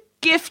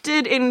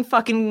gifted in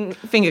fucking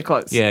finger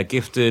quotes. Yeah,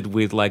 gifted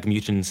with like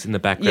mutants in the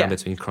background Yeah.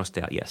 that's been crossed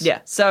out. Yes. Yeah,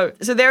 so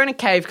they're in a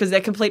cave because they're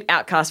complete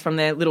outcasts from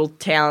their little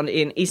town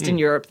in Eastern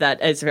Europe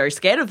that is very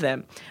scared of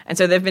them. And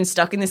so they've been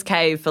stuck in this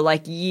cave for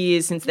like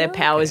years since their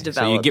powers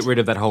developed. So you get rid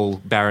of that whole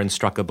Baron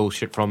Strucker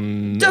bullshit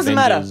from Doesn't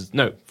Avengers.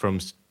 No, from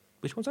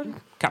which one's that?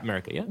 Cap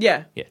America. Yeah.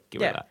 Yeah. Yeah.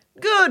 Get rid of that.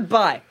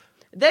 Goodbye.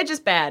 They're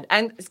just bad.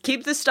 And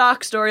keep the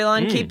Stark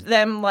storyline, keep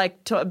them like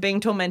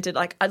being tormented.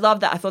 Like I love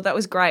that. I thought that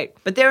was great.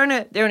 But they're in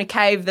a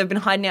cave. They've been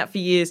hiding out for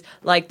years.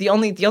 Like the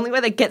only way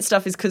they get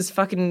stuff is because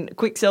fucking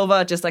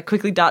Quicksilver just like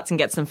quickly darts and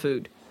gets some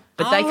food.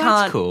 But they Oh, can't.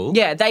 that's cool.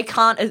 Yeah, they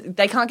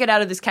can't get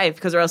out of this cave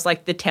because or else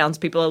like the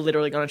townspeople are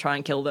literally going to try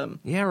and kill them.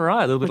 Yeah,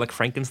 right. A little bit like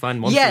Frankenstein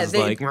Yeah, monsters. they-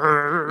 like.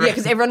 Yeah,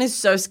 because everyone is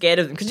so scared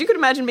of them. Because you could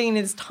imagine being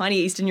in this tiny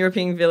Eastern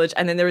European village,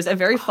 and then there is a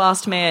very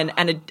fast man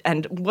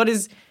and what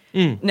is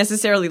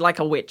necessarily like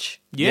a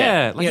witch.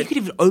 Yeah, like You you know- could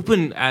even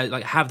open,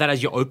 like have that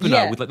as your opener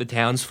Yeah. with like the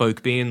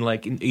townsfolk being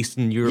like in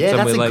Eastern Europe Yeah,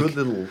 somewhere. that's a like, good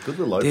little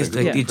opening. there's,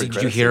 like, did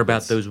you hear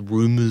about those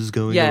rumors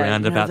going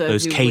around you know, about the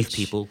those cave witch.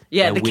 people?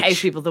 Yeah, The the cave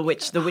witch. people, the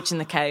witch in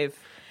the cave.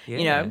 You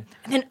Yeah. know,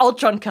 and then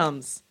Ultron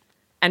comes,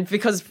 and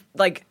because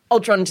like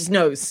Ultron just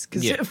knows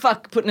because Yeah.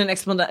 fuck putting an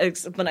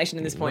explanation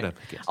in this point. Whatever,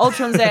 I guess.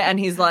 Ultron's there, and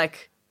he's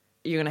like,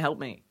 "You're gonna help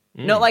me."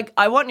 Not like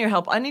I want your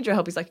help. I need your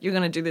help. He's like, "You're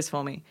gonna do this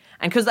for me."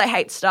 And because they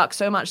hate Stark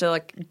so much, they're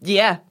like,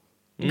 "Yeah,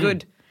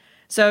 good."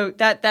 So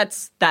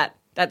that's that.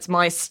 That's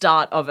my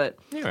start of it.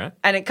 Yeah, right.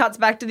 And it cuts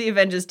back to the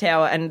Avengers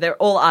Tower, and they're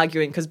all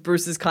arguing because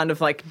Bruce is kind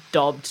of like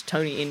dobbed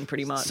Tony in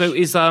pretty much. So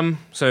is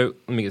so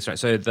let me get this right.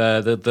 So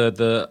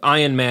the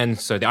Iron Man,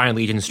 so the Iron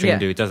Legion string Yeah.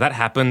 dude, does that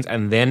happen?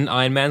 And then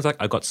Iron Man's like,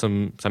 I got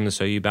something to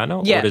show you,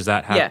 Banner. Yeah. Or does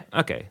that happen? Yeah.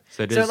 Okay.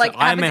 So does like,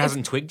 Iron Man happens-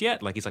 hasn't twigged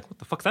yet? Like he's like, what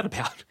the fuck's that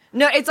about?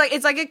 No, it's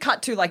like a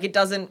cut to like it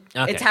doesn't.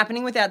 Okay. It's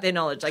happening without their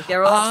knowledge. Like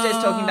they're all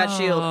upstairs talking about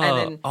Shield,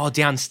 and then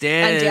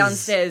downstairs. and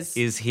downstairs-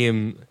 is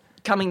him.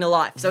 coming to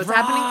life. So it's Right.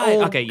 happening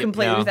all Okay, yeah,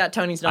 completely now without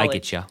Tony's I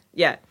knowledge. getcha.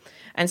 Yeah.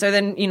 And so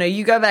then, you know,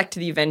 you go back to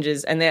the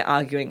Avengers and they're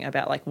arguing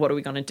about like what are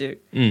we gonna do?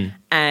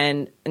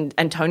 And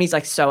Tony's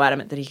like so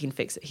adamant that he can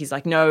fix it. He's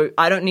like, no,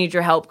 I don't need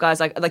your help, guys.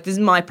 Like this is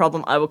my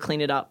problem. I will clean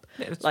it up.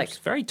 It's like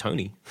very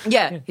Tony.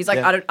 yeah. He's like,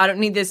 Yeah. I don't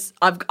need this.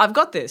 I've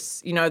got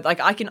this. You know,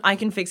 like I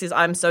can fix this.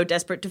 I'm so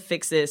desperate to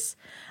fix this.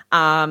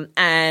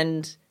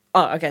 And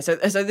oh, okay. So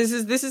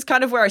this is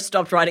kind of where I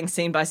stopped writing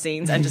scene by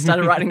scenes and just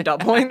started writing dot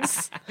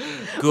points.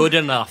 Good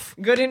enough.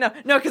 Good enough.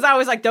 No, because I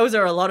was like, those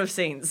are a lot of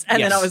scenes,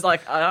 and then Yes. I was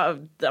like,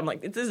 I'm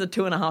like, this is a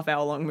 2.5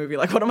 hour long movie.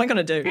 Like, what am I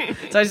gonna do?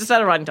 So I just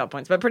started writing top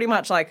points. But pretty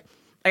much, like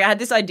I had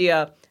this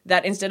idea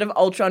that instead of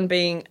Ultron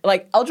being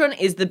like, Ultron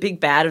is the big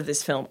bad of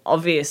this film,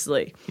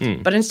 obviously,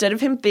 but instead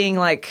of him being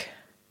like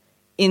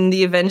in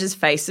the Avengers'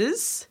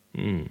 faces,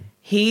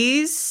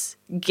 he's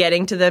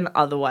getting to them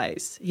other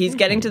ways. He's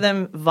getting to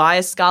them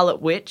via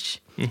Scarlet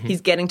Witch.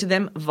 He's getting to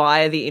them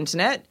via the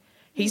internet.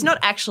 He's not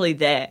actually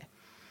there,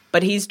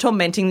 but he's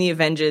tormenting the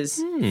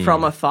Avengers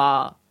from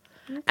afar.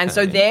 And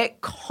so they're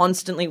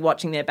constantly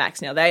watching their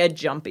backs now. They are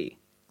jumpy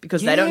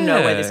because they don't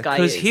know where this guy is.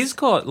 Because he's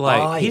got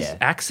like his yeah.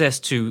 access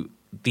to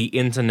the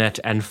internet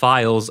and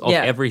files of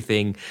Yeah.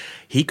 everything.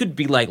 He could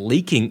be like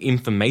leaking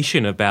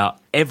information about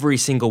every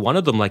single one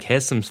of them. Like,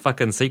 here's some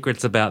fucking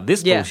secrets about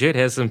this Yeah. bullshit.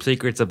 Here's some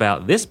secrets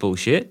about this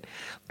bullshit.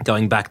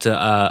 Going back to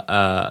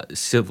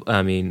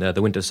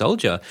the Winter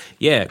Soldier.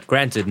 Yeah,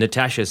 granted,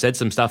 Natasha said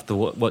some stuff to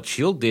what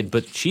Shield did,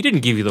 but she didn't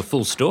give you the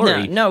full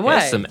story. No way.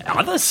 There's some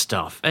other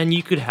stuff, and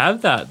you could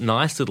have that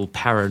nice little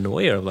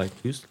paranoia of like,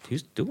 who's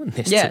doing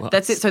this? yeah, to us?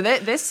 that's it. So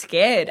they're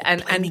scared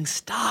and Blaming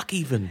Stark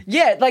even.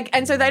 yeah, like,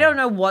 and so they don't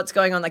know what's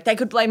going on. Like, they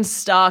could blame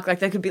Stark. Like,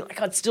 they could be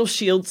like, oh, it's still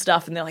S.H.I.E.L.D.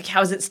 stuff. And they're like,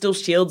 how is it still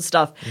S.H.I.E.L.D.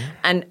 stuff?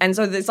 And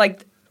so there's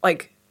like,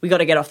 we got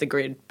to get off the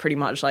grid, pretty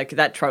much. Like,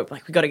 that trope.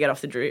 Like, we got to get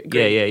off the grid.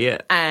 Yeah.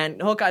 And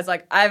Hawkeye's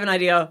like, I have an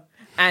idea.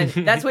 And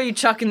that's where you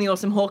chuck in the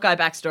awesome Hawkeye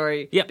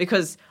backstory. Yep.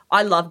 Because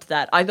I loved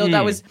that. I thought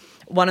that was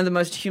one of the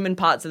most human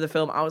parts of the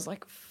film. I was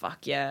like,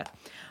 fuck yeah.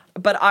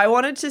 But I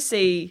wanted to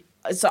see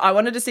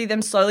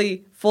them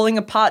slowly falling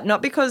apart,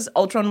 not because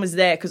Ultron was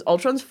there, because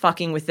Ultron's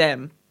fucking with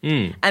them.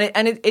 And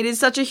it is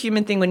such a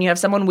human thing when you have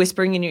someone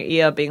whispering in your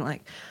ear being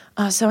like,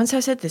 oh, so-and-so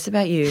said this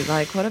about you.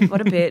 Like, what a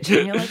bitch.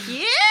 And you're like,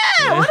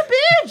 yeah, what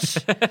a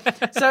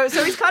bitch.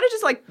 so he's kind of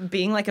just like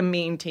being like a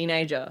mean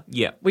teenager.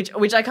 Yeah. Which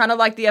I kind of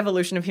like the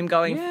evolution of him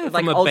going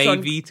like from a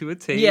Ultron, baby to a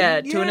teen.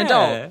 yeah, to an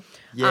adult.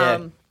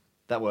 Yeah,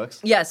 that works.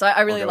 Yeah, so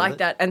I really go like with it.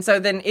 that. And so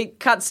then it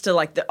cuts to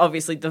like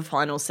obviously the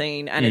final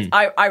scene, and it's,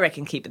 I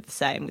reckon keep it the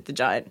same with the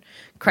giant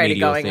crater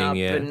Meteor going thing, up.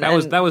 yeah. And,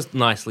 That was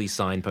nicely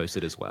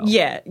signposted as well.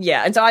 yeah.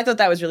 And so I thought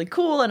that was really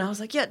cool, and I was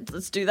like, yeah,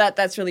 let's do that.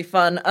 That's really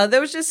fun.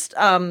 There was just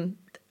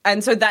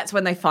and so that's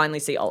when they finally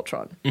see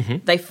Ultron.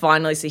 Mm-hmm. They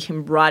finally see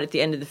him right at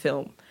the end of the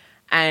film,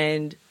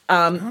 and.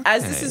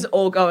 As this is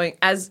all going,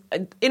 as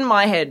in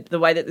my head, the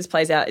way that this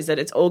plays out is that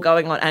it's all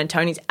going on, and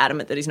Tony's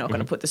adamant that he's not going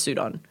to put the suit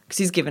on because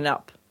he's given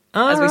up.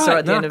 As we saw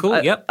at the end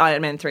of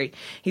Iron Man 3.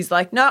 He's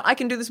like, no, I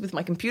can do this with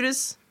my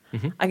computers.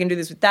 I can do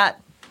this with that.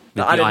 With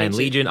But the I don't Iron need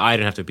Legion, I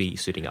don't have to be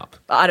suiting up.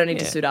 I don't need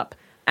to suit up.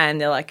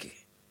 And they're like,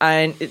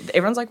 and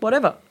everyone's like,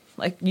 whatever.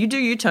 Like, you do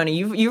you, Tony.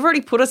 You've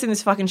already put us in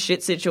this fucking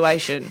shit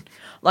situation.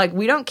 Like,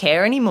 we don't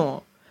care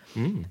anymore.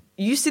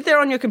 You sit there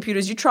on your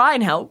computers, you try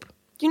and help.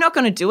 You're not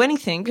going to do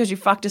anything because you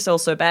fucked us all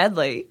so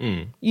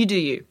badly. You do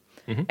you.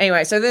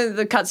 Anyway, so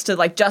the cuts to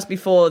like just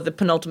before the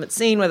penultimate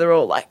scene where they're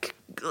all like,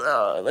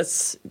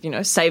 let's,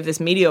 save this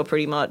meteor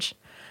pretty much.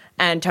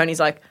 And Tony's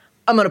like,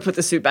 I'm going to put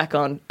the suit back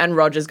on. And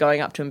Roger's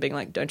going up to him being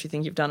like, don't you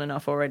think you've done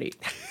enough already?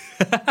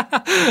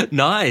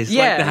 Nice.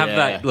 Yeah. Like to have Yeah.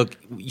 that, look,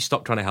 you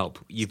stop trying to help.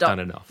 You've Stop. done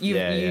enough.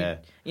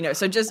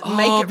 So just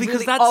make it because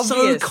really that's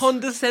obvious. so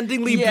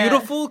condescendingly Yeah.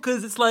 beautiful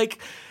because it's like,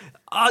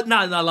 no,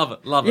 I love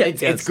it. Love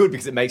it. Yeah, It's good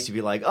because it makes you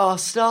be like, oh,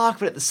 Stark,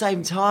 but at the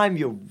same time,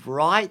 you're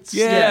right.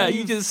 Yeah, Steve.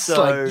 you just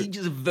So- you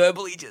just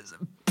verbally just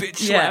bitch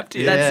slapped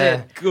him.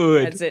 That's it.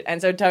 Good. That's it.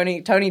 And so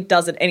Tony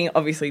does it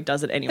obviously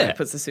does it anyway,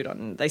 puts the suit on,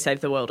 and they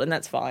save the world, and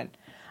that's fine.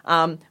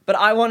 But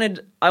I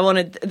wanted,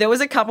 there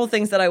was a couple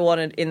things that I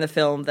wanted in the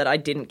film that I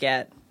didn't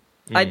get.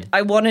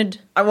 I wanted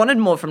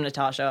more from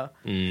Natasha.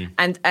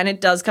 And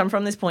it does come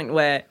from this point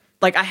where,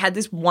 like, I had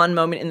this one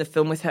moment in the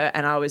film with her,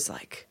 and I was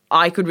like,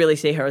 I could really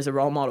see her as a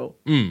role model.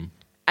 And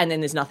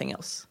then there's nothing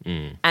else.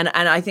 And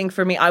I think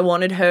for me, I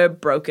wanted her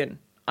broken.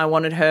 I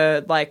wanted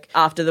her, like,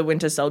 after the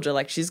Winter Soldier,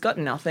 like, she's got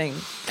nothing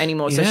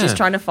anymore. So Yeah. she's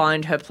trying to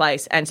find her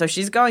place. And so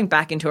she's going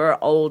back into her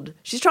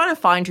she's trying to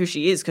find who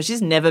she is because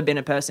she's never been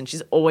a person.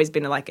 She's always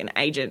been, like, an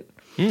agent.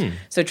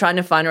 So trying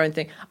to find her own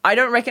thing. I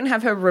don't reckon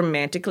have her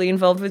romantically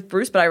involved with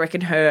Bruce, but I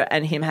reckon her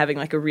and him having,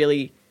 like, a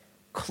really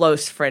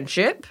close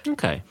friendship.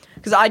 Okay.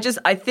 Because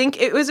I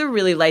think it was a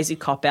really lazy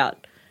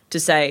cop-out to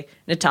say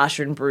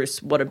Natasha and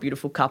Bruce, what a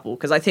beautiful couple.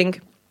 Because I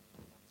think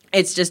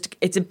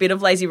it's a bit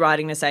of lazy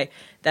writing to say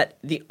that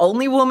the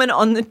only woman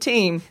on the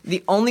team,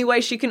 the only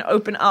way she can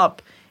open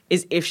up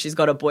is if she's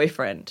got a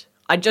boyfriend.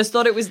 I just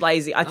thought it was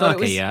lazy. I thought it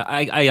was... yeah,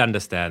 I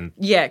understand.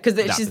 Yeah, because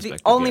she's the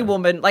perspective, only yeah.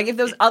 woman. Like, if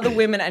there was other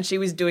women and she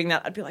was doing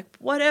that, I'd be like,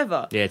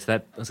 whatever. Yeah, it's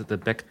that, was it the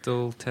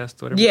Bechdel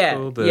test, whatever Yeah, it's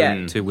called? The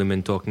yeah. two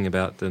women talking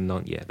about the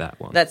that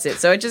one. That's it.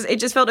 So it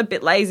just felt a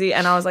bit lazy,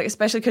 and I was like,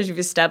 especially because you've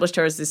established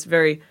her as this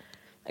very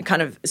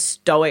kind of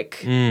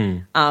stoic,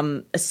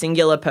 a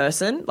singular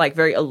person, like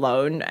very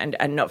alone and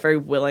not very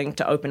willing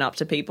to open up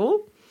to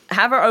people.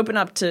 Have her open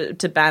up to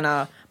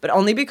Banner, but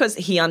only because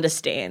he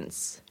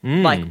understands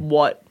like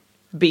what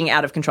being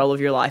out of control of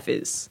your life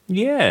is.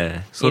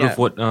 Yeah, sort Yeah. of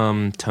what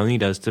Tony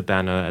does to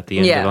Banner at the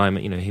end Yeah. of Iron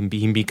Man. him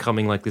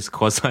becoming like this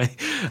quasi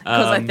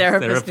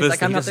Therapist. He's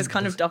like, I'm not Just- this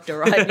kind of doctor,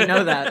 right? You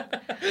know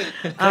that.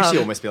 It actually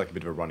almost be like a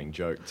bit of a running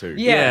joke too.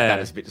 Yeah. That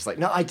is a bit just like,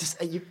 no,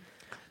 you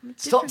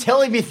stop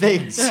telling me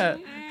things. Got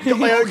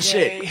my own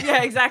shit.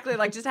 Yeah, exactly.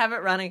 Like, just have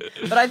it running.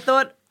 But I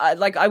thought,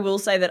 I will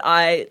say that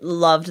I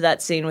loved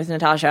that scene with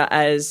Natasha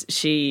as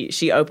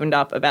she opened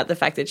up about the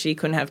fact that she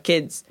couldn't have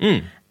kids.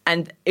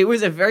 And it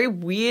was a very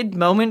weird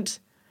moment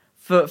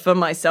for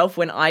myself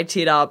when I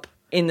teared up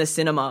in the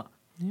cinema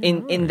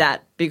in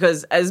that,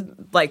 because as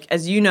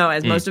you know,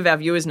 as most of our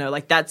viewers know,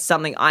 like, that's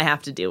something I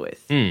have to deal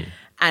with.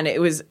 And it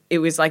was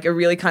like a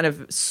really kind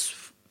of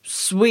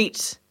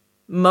sweet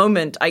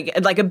moment,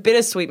 like a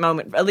bittersweet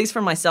moment, at least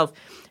for myself,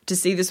 to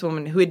see this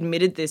woman who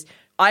admitted this.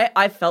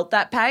 I felt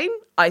that pain.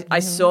 I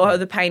saw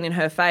the pain in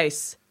her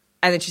face,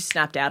 and then she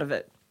snapped out of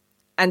it.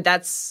 And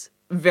that's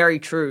very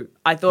true.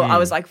 I thought, I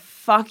was like,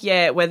 fuck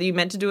yeah, whether you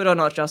meant to do it or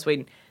not, Joss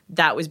Whedon,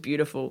 that was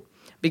beautiful.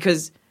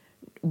 Because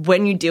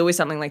when you deal with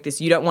something like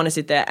this, you don't want to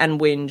sit there and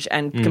whinge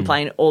and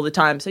complain all the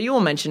time. So you will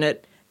mention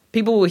it.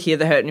 People will hear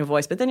the hurt in your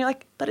voice, but then you're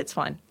like, but it's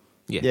fine.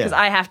 Yeah. Because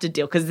I have to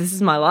deal, because this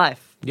is my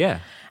life. Yeah.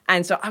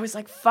 And so I was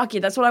like, fuck yeah,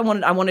 that's what I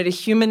wanted. I wanted a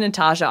human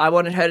Natasha. I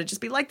wanted her to just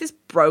be like this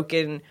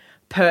broken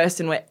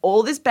person where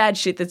all this bad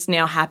shit that's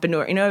now happened to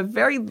her in a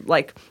very,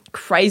 like,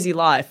 crazy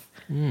life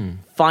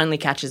finally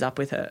catches up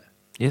with her.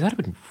 Yeah, that'd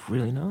have been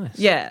really nice.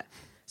 Yeah.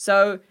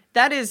 So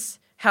that is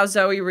how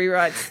Zoe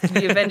rewrites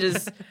the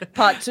Avengers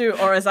Part 2,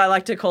 or as I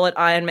like to call it,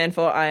 Iron Man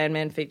 4, Iron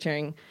Man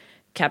featuring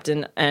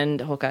Captain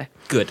and Hawkeye.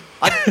 Good.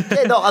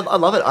 I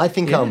love it. I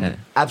think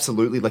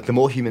absolutely, like, the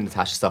more human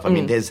Natasha stuff. I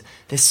mean, there's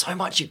so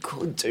much you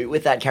could do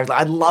with that character.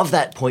 I love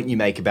that point you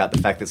make about the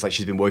fact that it's like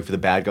she's been working for the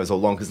bad guys all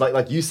along. Because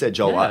like you said,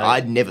 Joel, Yeah.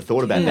 I'd never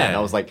thought about that, and I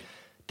was like,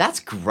 That's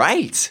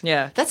great.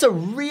 Yeah. That's a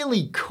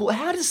really cool.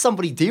 How does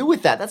somebody deal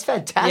with that? That's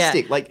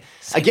fantastic. Yeah. Like,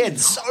 again,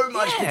 so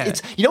much. Yeah.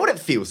 It's, you know what it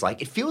feels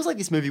like? It feels like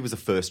this movie was a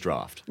first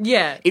draft.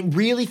 Yeah. It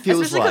really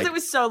feels Especially like. because it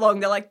was so long.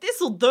 They're like,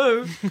 this'll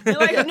do. You're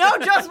like, no,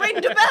 Joss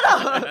Whedon, do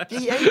better.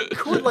 Yeah, he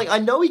could. Like, I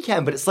know he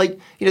can, but it's like,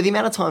 you know, the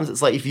amount of times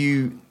it's like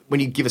when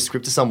you give a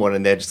script to someone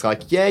and they're just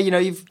like, yeah, you know,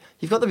 you've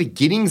got the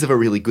beginnings of a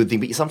really good thing,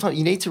 but sometimes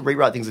you need to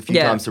rewrite things a few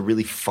times to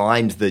really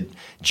find the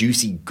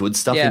juicy good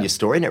stuff in your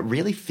story. And it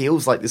really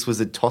feels like this was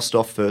a tossed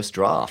off first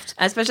draft.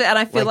 Especially, and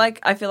I feel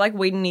like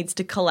Whedon needs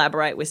to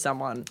collaborate with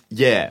someone.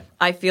 Yeah.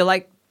 I feel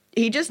like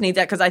he just needs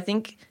that because I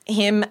think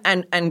him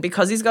and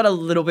because he's got a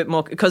little bit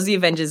more, because the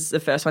Avengers, the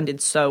first one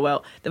did so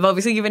well, they've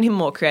obviously given him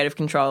more creative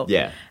control.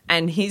 Yeah.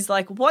 And he's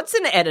like, what's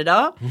an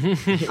editor?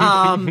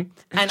 And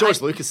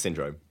George Lucas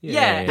syndrome.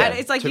 Yeah, and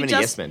it's like too you many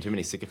just yes men, too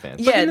many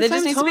sycophants. yeah, at the there just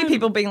same needs to be time-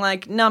 people being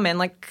like, no man,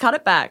 like cut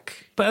it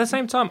back. But at the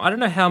same time, I don't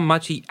know how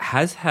much he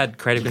has had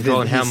creative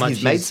control and how much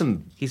he's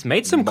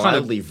made some kind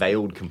of mildly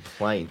veiled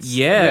complaints.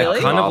 yeah,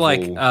 Really? kind of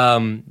like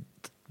Marvel.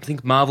 I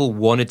think Marvel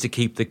wanted to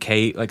keep the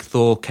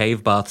Thor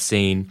cave bath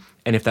scene,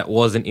 and if that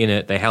wasn't in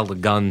it, they held a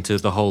gun to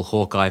the whole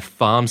Hawkeye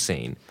farm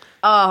scene.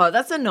 Oh,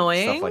 that's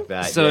annoying. Stuff like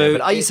that. So yeah.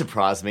 But are you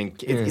surprised? I mean,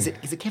 is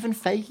it Kevin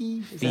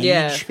Feige? Is that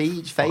Yeah.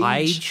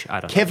 Feige? I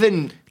don't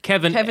know.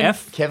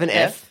 Kevin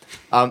F.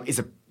 Is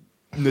a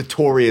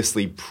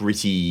notoriously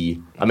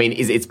pretty. I mean,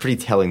 it's pretty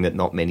telling that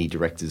not many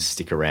directors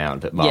stick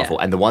around at Marvel,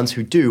 Yeah. and the ones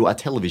who do are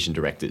television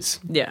directors.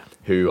 Yeah.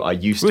 Who are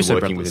used Russo to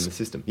working brothers. within the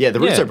system. Yeah, the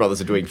Russo Yeah.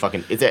 brothers are doing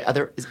fucking. Is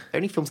there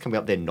any films coming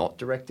up they're not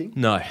directing?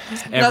 No, No,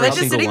 every they're just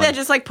single sitting one. there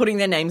just like putting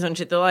their names on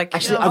shit. They're like,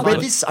 Actually, "Oh, I hold read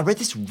on."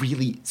 this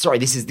really. Sorry,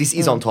 this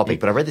is on topic,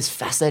 but I read this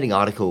fascinating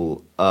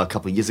article a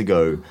couple of years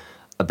ago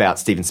about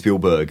Steven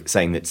Spielberg,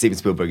 saying that Steven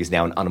Spielberg is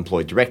now an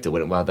unemployed director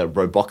when the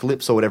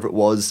Robocalypse or whatever it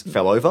was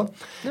fell over,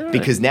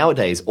 because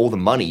nowadays all the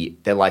money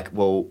they're like,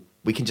 well,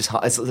 we can just.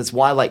 That's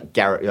why like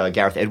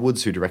Gareth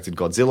Edwards, who directed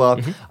Godzilla,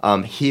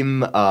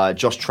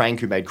 Josh Trank,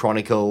 who made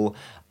Chronicle.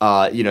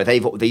 You know,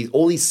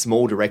 all these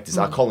small directors.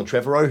 Colin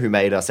Trevorrow, who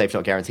made Safe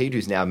Not Guaranteed,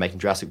 who's now making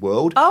Jurassic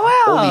World. Oh,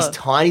 wow. All these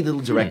tiny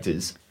little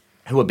directors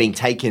who are being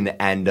taken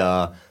and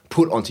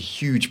put onto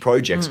huge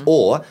projects,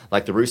 or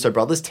like the Russo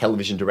brothers,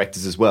 television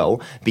directors as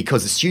well,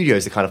 because the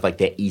studios are kind of like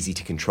they're easy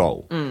to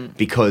control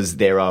because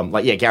they're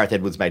Gareth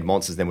Edwards made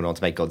Monsters, then went on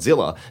to make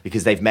Godzilla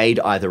because they've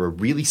made either a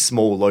really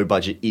small, low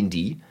budget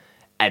indie.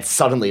 And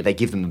suddenly they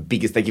give them a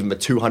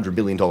 $200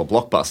 million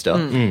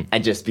blockbuster,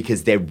 and just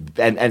because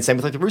and same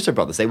with like the Russo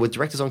brothers, they were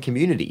directors on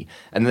Community,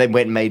 and then they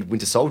went and made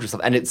Winter Soldier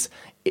stuff, and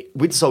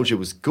Winter Soldier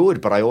was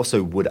good, but I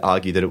also would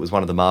argue that it was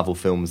one of the Marvel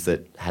films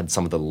that had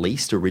some of the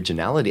least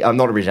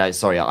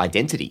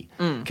identity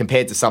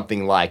compared to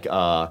something like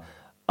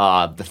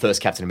the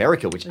first Captain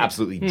America, which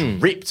absolutely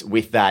dripped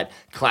with that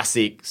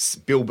classic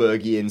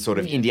Spielbergian sort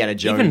of Indiana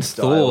Jones Even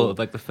style. Thor,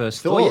 like the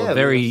first Thor,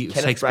 very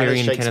Kenneth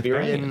Branagh,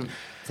 Shakespearean.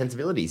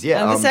 sensibilities.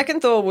 Yeah, And the second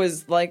Thor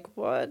was like,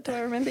 what? Do I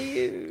remember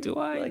you? Do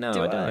I? Like, No,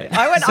 I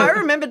don't. I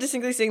remember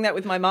distinctly seeing that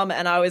with my mum,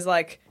 and I was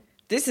like,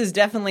 this is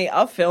definitely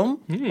a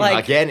film.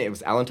 Like, Again, it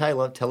was Alan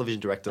Taylor, television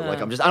director.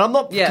 I'm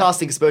not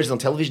casting aspersions on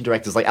television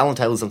directors. Like Alan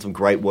Taylor's done some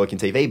great work in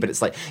TV, but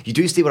it's like you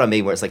do see what I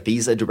mean. Where it's like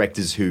these are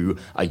directors who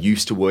are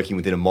used to working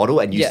within a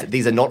model, and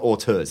these are not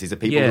auteurs. These are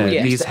people who are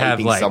used these to have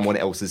aping like someone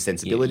else's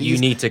sensibilities. You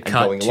need to and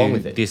cut going along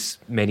with to it. this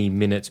many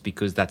minutes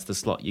because that's the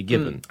slot you're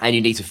given. And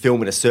you need to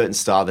film in a certain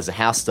style. There's a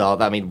house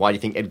style. I mean, why do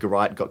you think Edgar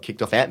Wright got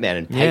kicked off Ant-Man?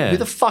 And who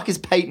the fuck is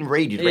Peyton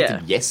Reed? You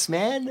directed Yes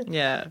Man?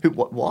 Yeah.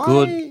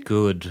 Why?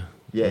 Good.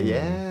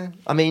 Yeah.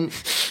 I mean,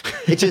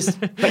 it just,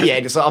 but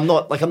yeah. So I'm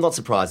not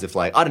surprised if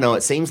like I don't know.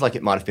 It seems like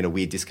it might have been a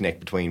weird disconnect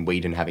between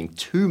Whedon having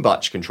too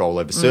much control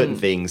over certain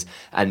things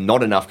and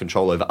not enough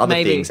control over other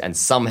Maybe. things, and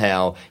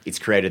somehow it's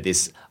created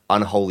this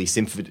unholy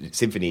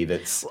symphony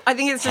that's. I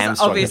think it's just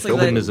hamstrung the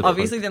film.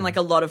 obviously then like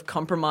a lot of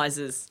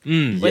compromises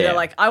where they're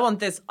like, I want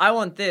this.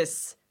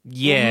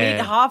 Yeah. We'll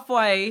meet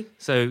halfway,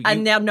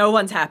 and now no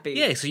one's happy.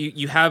 Yeah, so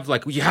you have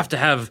you have to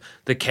have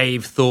the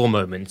cave Thor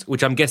moment,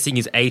 which I'm guessing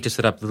is to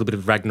set up a little bit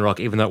of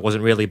Ragnarok, even though it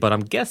wasn't really. But I'm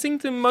guessing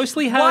to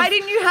mostly have. Why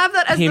didn't you have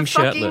that as him the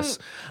fucking shirtless.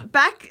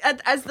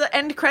 as the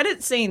end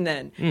credit scene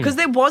then? Because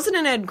there wasn't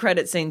an end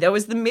credit scene. There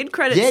was the mid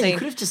credit Yeah, scene. you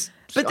could have just.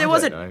 But I there don't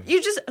wasn't. know.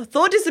 You just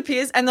Thor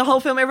disappears, and the whole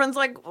film, everyone's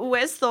like,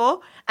 "Where's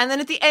Thor?" And then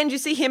at the end, you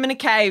see him in a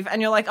cave,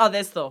 and you're like, "Oh,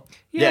 there's Thor."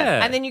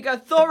 Yeah. And then you go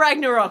Thor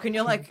Ragnarok, and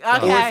you're like,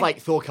 "Okay." Or if like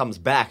Thor comes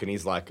back and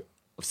he's like,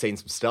 I've seen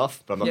some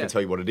stuff, but I'm not going to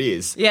tell you what it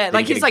is. Yeah, Then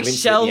like you he's, get a like, glimpse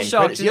at the shell end shocked,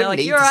 credits. and You they're don't like,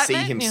 need "You to alright, see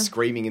man?" him Yeah.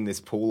 screaming in this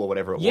pool or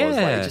whatever it was. Yeah. Like,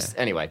 it just,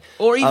 anyway.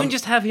 Or even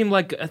just have him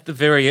like at the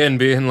very end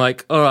being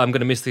like, "Oh, I'm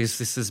going to miss this.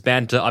 This is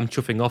banter. I'm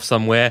chuffing off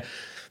somewhere."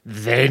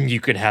 Then you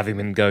could have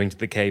him and going to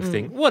the cave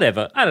thing.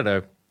 Whatever. I don't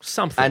know.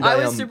 Something. And I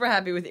was um, super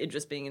happy with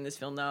Idris being in this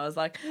film, though. I was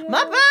like,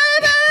 my baby!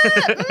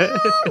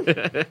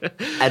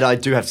 And I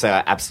do have to say,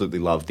 I absolutely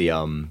love the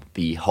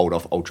hold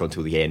off Ultron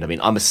till the end. I mean,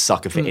 I'm a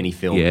sucker for any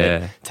film.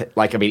 Yeah.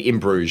 In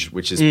Bruges,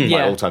 which is my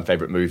Yeah. all-time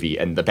favorite movie,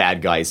 and the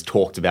bad guy is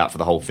talked about for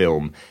the whole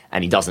film,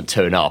 and he doesn't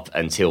turn up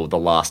until the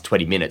last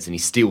 20 minutes, and he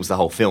steals the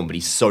whole film, but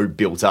he's so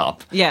built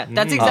up. Yeah,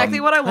 that's exactly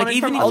what I wanted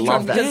even from if- Ultron. I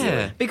love that, because,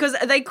 yeah. because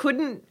they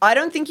couldn't... I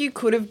don't think you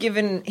could have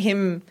given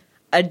him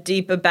a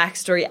deeper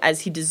backstory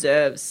as he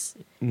deserves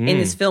in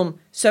this film.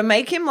 So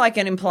make him like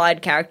an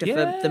implied character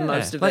for the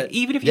most of like, it.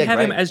 Even if you Yeah,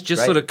 have him great, as just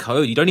great. sort of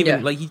code, you don't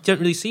even Yeah. you don't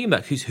really see him.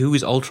 Like, who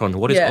is Ultron?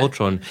 What is Yeah.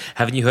 Ultron?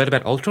 Haven't you heard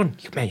about Ultron?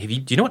 Man, do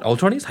you know what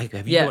Ultron is? Like,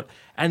 have you? Yeah. know what,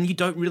 and you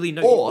don't really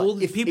know. Or All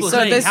the if- people if- are So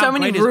saying there's how so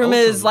many great is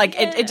rumors, Ultron. like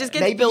it just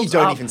gets Maybe built you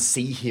don't up. even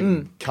see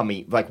him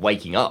coming, like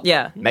waking up.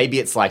 Yeah. Maybe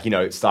it's like,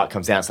 Stark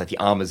comes out, it's like the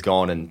armor's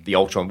gone and the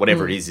Ultron,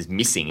 whatever it is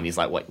missing, and he's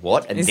like, wait,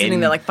 what? And He's then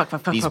sitting there like, fuck,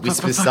 these fuck,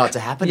 whispers fuck. start to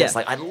happen. Yeah. It's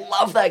like, I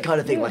love that kind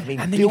of thing. Like, I mean,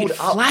 And then you build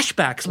get up.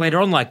 flashbacks later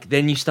on. Like,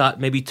 then you start,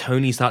 maybe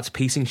Tony starts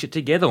piecing shit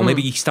together, or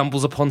maybe he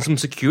stumbles upon some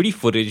security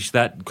footage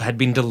that had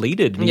been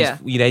deleted. And Yeah.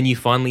 then you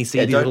finally see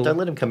Yeah, these don't, little... don't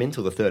let him come in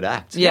till the third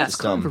act. Yeah. It's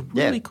kind of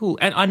really cool.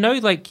 And I know,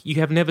 like, you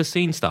have never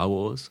seen Star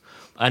Wars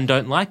and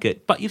don't like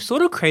it, but you've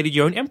sort of created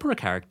your own Emperor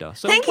character.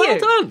 So Thank well you.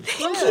 done.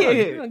 Thank Well done. you.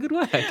 Yeah, good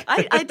work.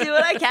 I do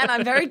what I can.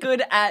 I'm very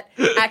good at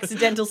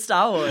accidental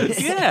Star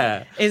Wars.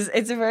 Yeah.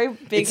 It's a very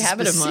big It's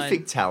habit a of mine.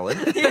 specific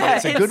talent. Yeah,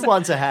 it's a good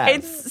one to have.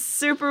 It's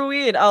super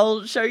weird.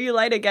 I'll show you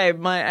later, Gabe,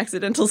 my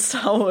accidental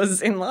Star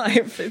Wars in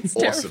life. It's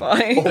awesome.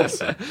 terrifying.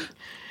 Awesome.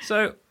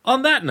 So,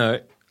 on that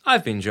note,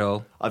 I've been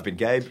Joel. I've been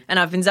Gabe. And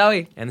I've been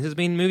Zoe. And this has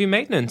been Movie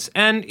Maintenance.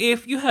 And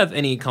if you have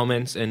any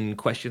comments and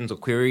questions or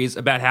queries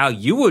about how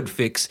you would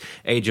fix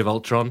Age of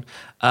Ultron,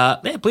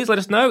 please let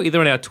us know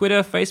either on our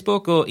Twitter,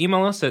 Facebook, or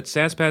email us at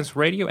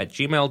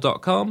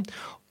sanspantsradio@gmail.com.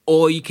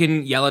 Or you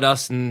can yell at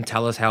us and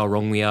tell us how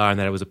wrong we are and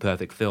that it was a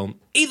perfect film.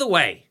 Either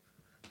way,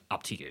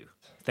 up to you.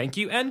 Thank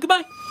you and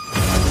goodbye.